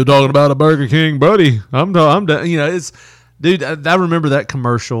 $100. If you're talking about a Burger King buddy, I'm done. You know, it's, dude, I remember that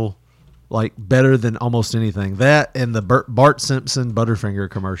commercial like better than almost anything. That and the Bart Simpson Butterfinger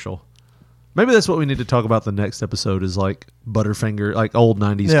commercial. Maybe that's what we need to talk about the next episode is like Butterfinger, like old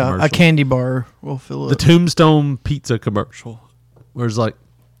 90s commercial. A candy bar will fill The up. Tombstone Pizza commercial. Where it's like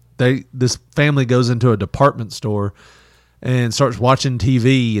this family goes into a department store and starts watching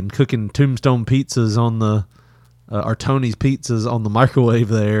TV and cooking Tombstone pizzas on the or Tony's pizzas on the microwave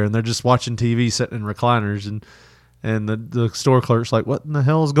there, and they're just watching TV sitting in recliners, and the store clerk's like, what in the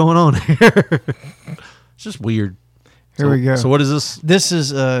hell is going on here? It's just weird. Here we go. So what is this? This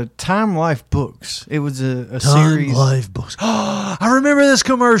is Time Life Books. It was a Time series. Life Books. I remember this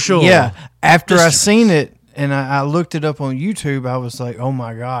commercial. Yeah. After I seen it and I looked it up on YouTube, I was like, oh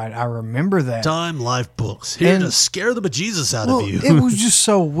my God, I remember that. Time Life Books. Here to scare the bejesus out of you. It was just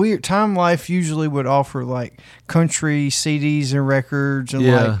so weird. Time Life usually would offer like country CDs and records and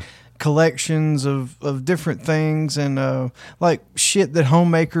like collections of different things and like shit that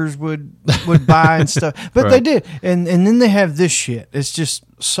homemakers would buy and stuff. But they did. And then they have this shit. It's just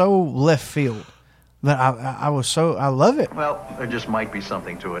so left field. But I love it. Well, there just might be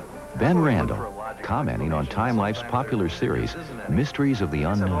something to it. Ben Randall, commenting on Time Life's popular series, Mysteries of the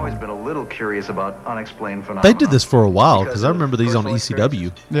Unknown. I've always been a little curious about unexplained phenomena. They did this for a while because I remember these on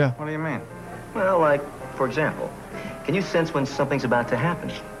ECW. Yeah. What do you mean? Well, like, for example, can you sense when something's about to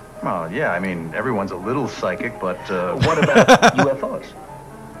happen? Well, yeah, I mean, everyone's a little psychic, but... What about UFOs?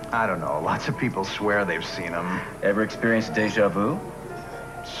 I don't know. Lots of people swear they've seen them. Ever experienced deja vu?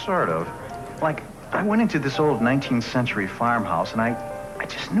 Sort of. Like, I went into this old 19th century farmhouse, and I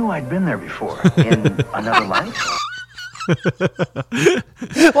just knew I'd been there before. In another life?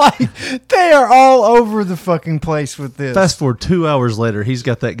 Like, they are all over the fucking place with this. Fast forward 2 hours later, he's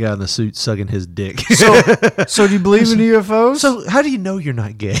got that guy in the suit sucking his dick. So do you believe in UFOs? So how do you know you're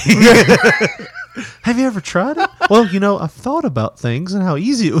not gay? Have you ever tried it? Well, you know, I've thought about things and how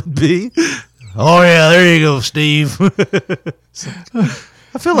easy it would be. Oh, yeah, there you go, Steve.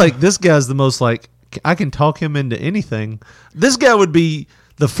 I feel like this guy's the most like, I can talk him into anything. This guy would be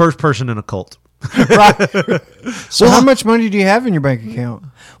the first person in a cult. Right. So how much money do you have in your bank account?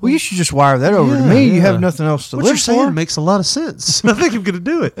 Well, you should just wire that over to me. You have nothing else to what live you're saying for. makes a lot of sense. I think I'm going to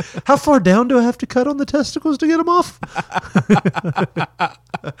do it. How far down do I have to cut on the testicles to get them off?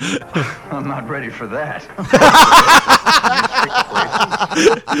 I'm not ready for that.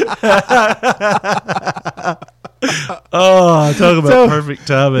 Oh, talk about perfect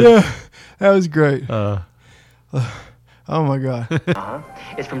timing. Yeah, that was great. Uh-huh. Oh my God.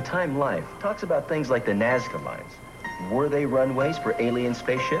 It's from Time Life. Talks about things like the Nazca lines. Were they runways for alien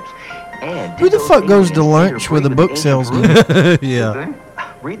spaceships? And Who the fuck goes to lunch with a book salesman? Yeah.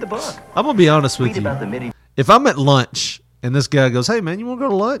 Read the book. I'm going to be honest with Read you. about the medieval. If I'm at lunch and this guy goes, hey, man, you want to go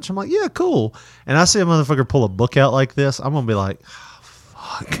to lunch? I'm like, yeah, cool. And I see a motherfucker pull a book out like this, I'm going to be like, oh,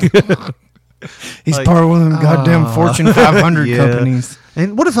 fuck. He's Like, part of one of them goddamn Fortune 500 companies.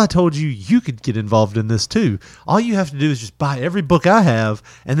 And what if I told you you could get involved in this too? All you have to do is just buy every book I have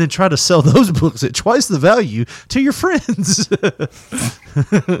and then try to sell those books at twice the value to your friends.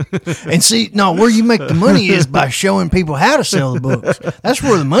 And see, no, where you make the money is by showing people how to sell the books. That's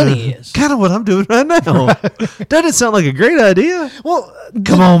where the money is. Kind of what I'm doing right now. Doesn't it sound like a great idea? Well,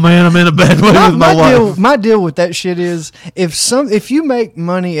 come on, man, I'm in a bad way with my wife. My deal with that shit is if you make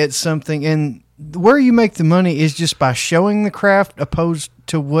money at something and where you make the money is just by showing the craft opposed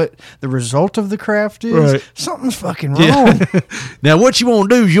to what the result of the craft is, Right. something's fucking wrong. Now, what you want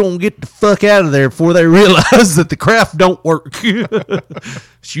to do is you want to get the fuck out of there before they realize that the craft don't work. So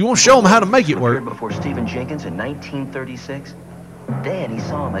you want to show them how to make it work. Before Stephen Jenkins in 1936. Then he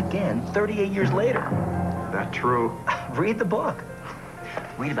saw him again 38 years later. That true? Read the book.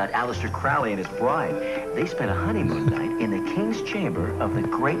 Read about Aleister Crowley and his bride. They spent a honeymoon night in the King's Chamber of the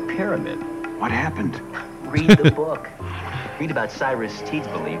Great Pyramid. What happened? Read the book. Read about Cyrus Teed's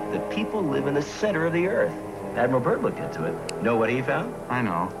belief that people live in the center of the earth. Admiral Byrd looked into it. Know what he found? I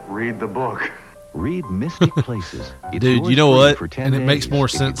know. Read the book. Read Mystic Places. It's Dude, yours you know free what? for 10 And it makes days more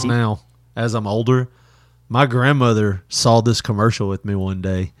if you sense keep- now as I'm older. My grandmother saw this commercial with me one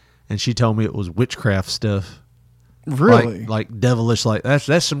day, and she told me it was witchcraft stuff. Really? Like devilish, like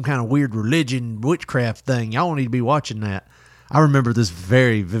that's some kind of weird religion, witchcraft thing. Y'all need to be watching that. I remember this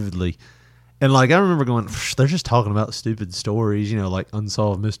very vividly. And like I remember going, they're just talking about stupid stories, you know, like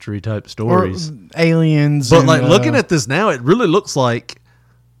unsolved mystery type stories. Or aliens. But and, like looking at this now, it really looks like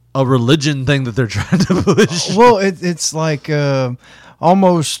a religion thing that they're trying to push. Well, it's like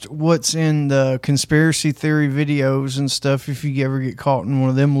almost what's in the conspiracy theory videos and stuff. If you ever get caught in one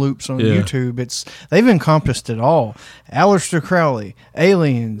of them loops on YouTube, they've encompassed it all. Aleister Crowley,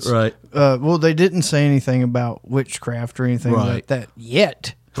 aliens. Right. Well, they didn't say anything about witchcraft or anything like that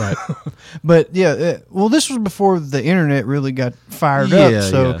yet. Right. But yeah, well, this was before the internet really got fired up.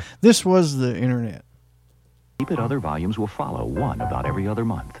 So this was the internet. Keep It Other volumes will follow, one about every other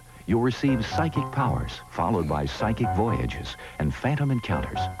month. You'll receive Psychic Powers, followed by Psychic Voyages and Phantom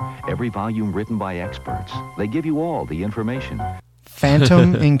Encounters. Every volume written by experts. They give you all the information.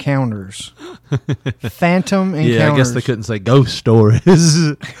 Phantom Encounters. Phantom Encounters. Yeah, I guess they couldn't say ghost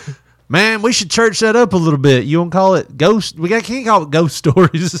stories. Man, we should church that up a little bit. You want to call it ghost? Can't call it ghost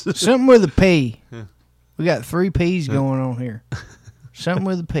stories. Something with a P. We got 3 P's going on here. Something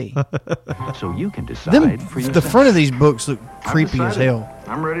with a P. So you can decide for yourself. The front of these books look creepy as hell.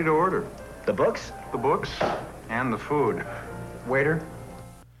 I'm ready to order. The books? The books and the food. Waiter?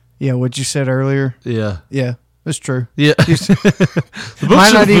 Yeah, what you said earlier. Yeah. Yeah, that's true. Yeah.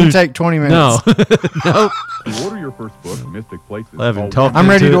 Might not even take 20 minutes. No. Nope. To order your first book, Mystic Places. I'm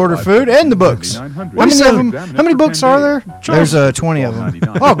ready to order food and the books. How many books are there? There's 20 of them.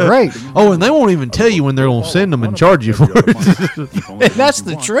 Oh, great. Oh, and they won't even tell you when they're going to send them and charge you for it. That's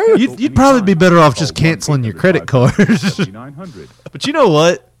the truth. You'd probably be better off just canceling your credit card. But you know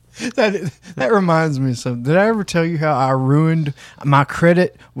what? That reminds me of something. Did I ever tell you how I ruined my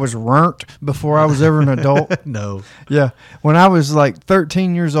credit was burnt before I was ever an adult? No. Yeah. When I was like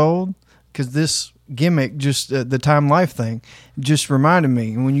 13 years old, because this gimmick, just the Time Life thing, just reminded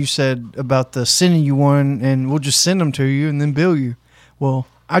me. And when you said about the sending you one and we'll just send them to you and then bill you. Well,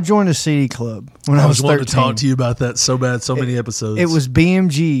 I joined a CD club when I was 13. wanting to talk to you about that so bad, so many episodes. It was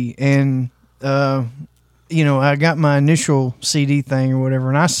BMG, and I got my initial CD thing or whatever,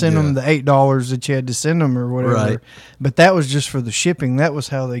 and I sent them the $8 that you had to send them or whatever. Right. But that was just for the shipping. That was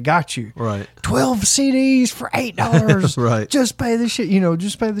how they got you. Right. 12 CDs for $8. Right. Just pay the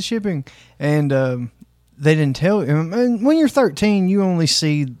just pay the shipping. And they didn't tell you. And when you're 13, you only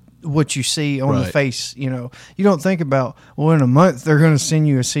see what you see on the face. You don't think about, well, in a month they're going to send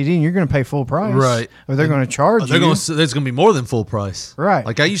you a CD and you're going to pay full price. Right. Or they're going to charge you. There's going to be more than full price. Right.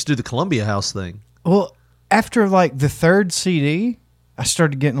 Like I used to do the Columbia House thing. Well, after like the 3rd CD, I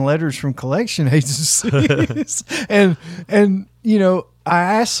started getting letters from collection agencies. and I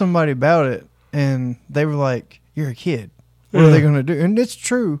asked somebody about it and they were like, "You're a kid. What are they going to do?" And it's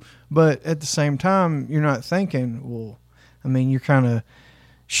true, but at the same time, you're not thinking, well, I mean, you're kind of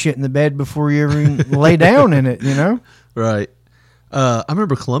shit in the bed before you ever lay down in it, Right. I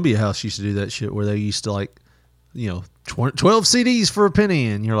remember Columbia House used to do that shit where they used to 12 CDs for a penny,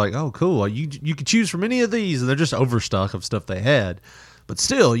 and you're like, oh, cool. You could choose from any of these, and they're just overstock of stuff they had. But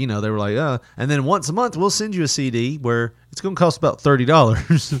still, they were like, and then once a month we'll send you a CD where it's going to cost about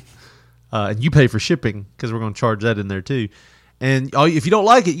 $30, and you pay for shipping because we're going to charge that in there too. And if you don't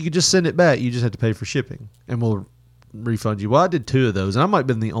like it, you can just send it back. You just have to pay for shipping, and we'll refund you. Well, I did 2 of those, and I might have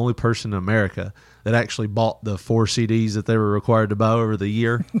been the only person in America that actually bought the 4 CDs that they were required to buy over the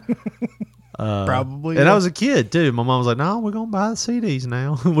year. Probably. And I was a kid too. My mom was like, "No, we're gonna buy the CDs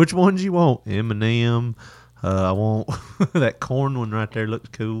now. Which ones you want?" Eminem. I want that Korn one right there.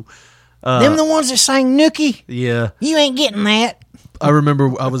 Looked cool. Them the ones that sang Nookie? Yeah. You ain't getting that. I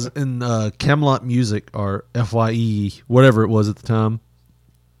remember I was in Camelot Music, or FYE, whatever it was at the time.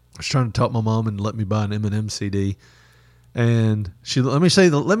 I was trying to talk my mom and let me buy an Eminem CD, and she let me see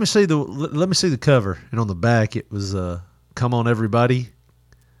the cover, and on the back it was "Come On Everybody."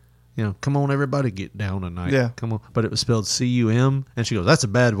 Come on, everybody, get down tonight. Yeah. Come on. But it was spelled C-U-M. And she goes, "That's a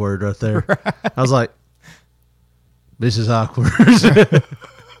bad word right there." Right. I was like, this is awkward.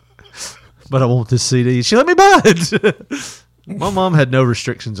 But I want this CD. She let me buy it. My mom had no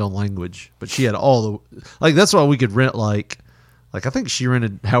restrictions on language, but she had all the... that's why we could rent, I think she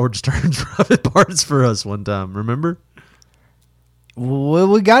rented Howard Stern's Private Parts for us one time. Remember? Well,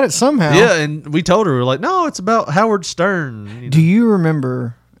 we got it somehow. Yeah, and we told her, we were like, no, it's about Howard Stern. Do you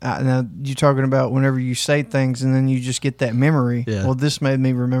remember... now you're talking about whenever you say things and then you just get that memory. Yeah. Well, this made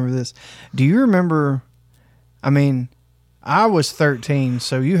me remember this. Do you remember? I mean, I was 13,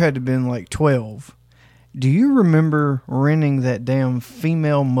 so you had to have been like 12. Do you remember renting that damn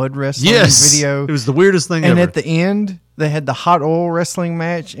female mud wrestling video? It was the weirdest thing ever. And at the end, they had the hot oil wrestling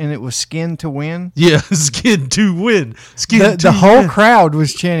match, and it was skin to win. Yeah, skin to win. The whole crowd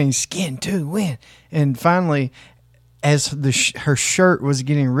was chanting skin to win, and finally, as her shirt was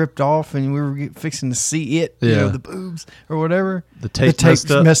getting ripped off and we were fixing to see it, the boobs or whatever. The tape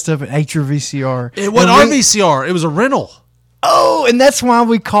messed up at HVCR. It wasn't RVCR. It was a rental. Oh, and that's why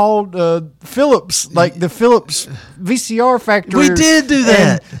we called Philips, like the Philips VCR factory. We did do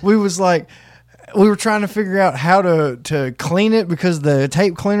that. And we was like, we were trying to figure out how to clean it because the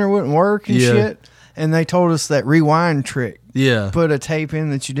tape cleaner wouldn't work and shit. And they told us that rewind trick. Yeah. Put a tape in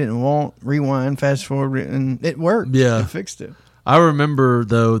that you didn't want, rewind, fast forward, and it worked. Yeah. It fixed it. I remember,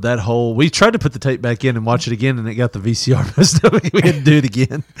 though, that whole... We tried to put the tape back in and watch it again, and it got the VCR messed up. We had to do it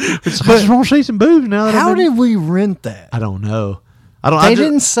again. I just want to see some boobs now. How did we rent that? I don't know. They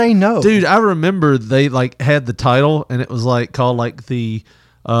didn't say no. Dude, I remember they, like, had the title, and it was, like, called, like, the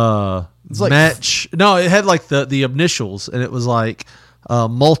match... No, it had, like, the initials, and it was, like...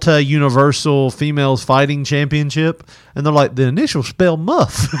 Multi-Universal Females Fighting Championship, and they're like, the initials spell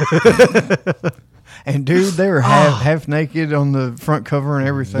muff. And dude, they were half naked on the front cover and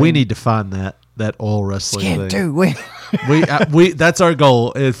everything. We need to find that oil wrestling thing. Dude, we that's our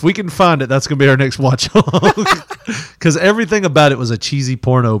goal. If we can find it, that's gonna be our next watch along. Because everything about it was a cheesy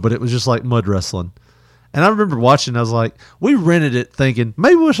porno, but it was just like mud wrestling. And I remember watching. I was like, we rented it thinking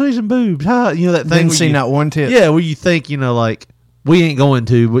maybe we'll see some boobs. Huh? You know that thing. Didn't see not one tip. Yeah, where you think like. We ain't going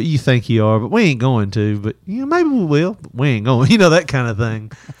to, but you think you are, but we ain't going to, but maybe we will, but we ain't going. That kind of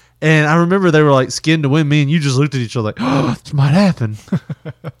thing. And I remember they were like skin to win. Me and you just looked at each other like, oh, this might happen.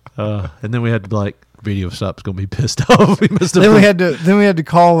 And then we had to be like, Video Stop's gonna be pissed off. We must have. Then we had to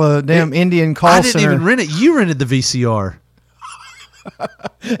call a damn Indian call center. I didn't even rent it. You rented the VCR.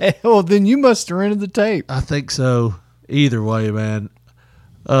 Well, then you must have rented the tape. I think so. Either way, man.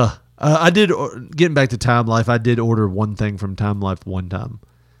 I did, getting back to Time Life, I did order one thing from Time Life one time.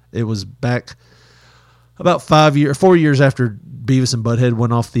 It was back about 4 years after Beavis and Butthead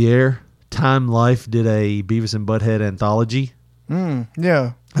went off the air. Time Life did a Beavis and Butthead anthology.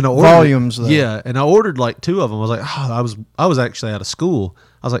 Yeah. And I ordered volumes, though. Yeah, and I ordered like 2 of them. I was like, I was actually out of school.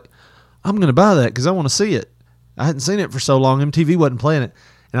 I was like, I'm going to buy that because I want to see it. I hadn't seen it for so long. MTV wasn't playing it.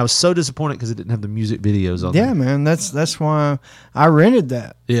 And I was so disappointed because it didn't have the music videos on there. Yeah, man. That's why I rented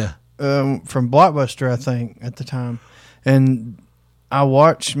that. Yeah. From Blockbuster, I think, at the time. And I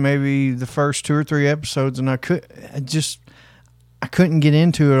watched maybe the first 2 or 3 episodes, and I couldn't get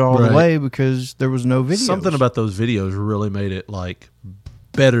into it all the way because there was no video. Something about those videos really made it like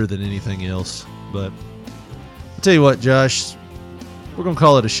better than anything else. But I'll tell you what, Josh, we're going to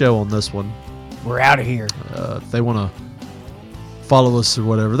call it a show on this one. We're out of here. If they want to follow us or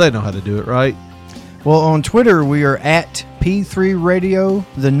whatever, they know how to do it, right? Well, on Twitter, we are at P3 Radio,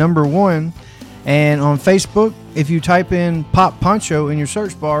 the number 1. And on Facebook, if you type in Pop Poncho in your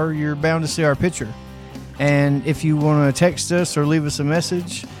search bar, you're bound to see our picture. And if you want to text us or leave us a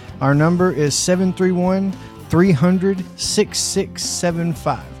message, our number is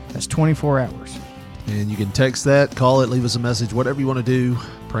 731-300-6675. That's 24 hours. And you can text that, call it, leave us a message, whatever you want to do.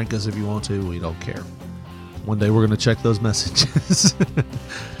 Prank us if you want to. We don't care. One day we're going to check those messages.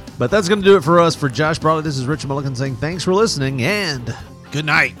 But that's going to do it for us. For Josh Brawley, this is Richard Mulligan saying thanks for listening and good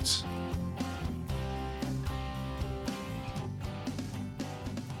night.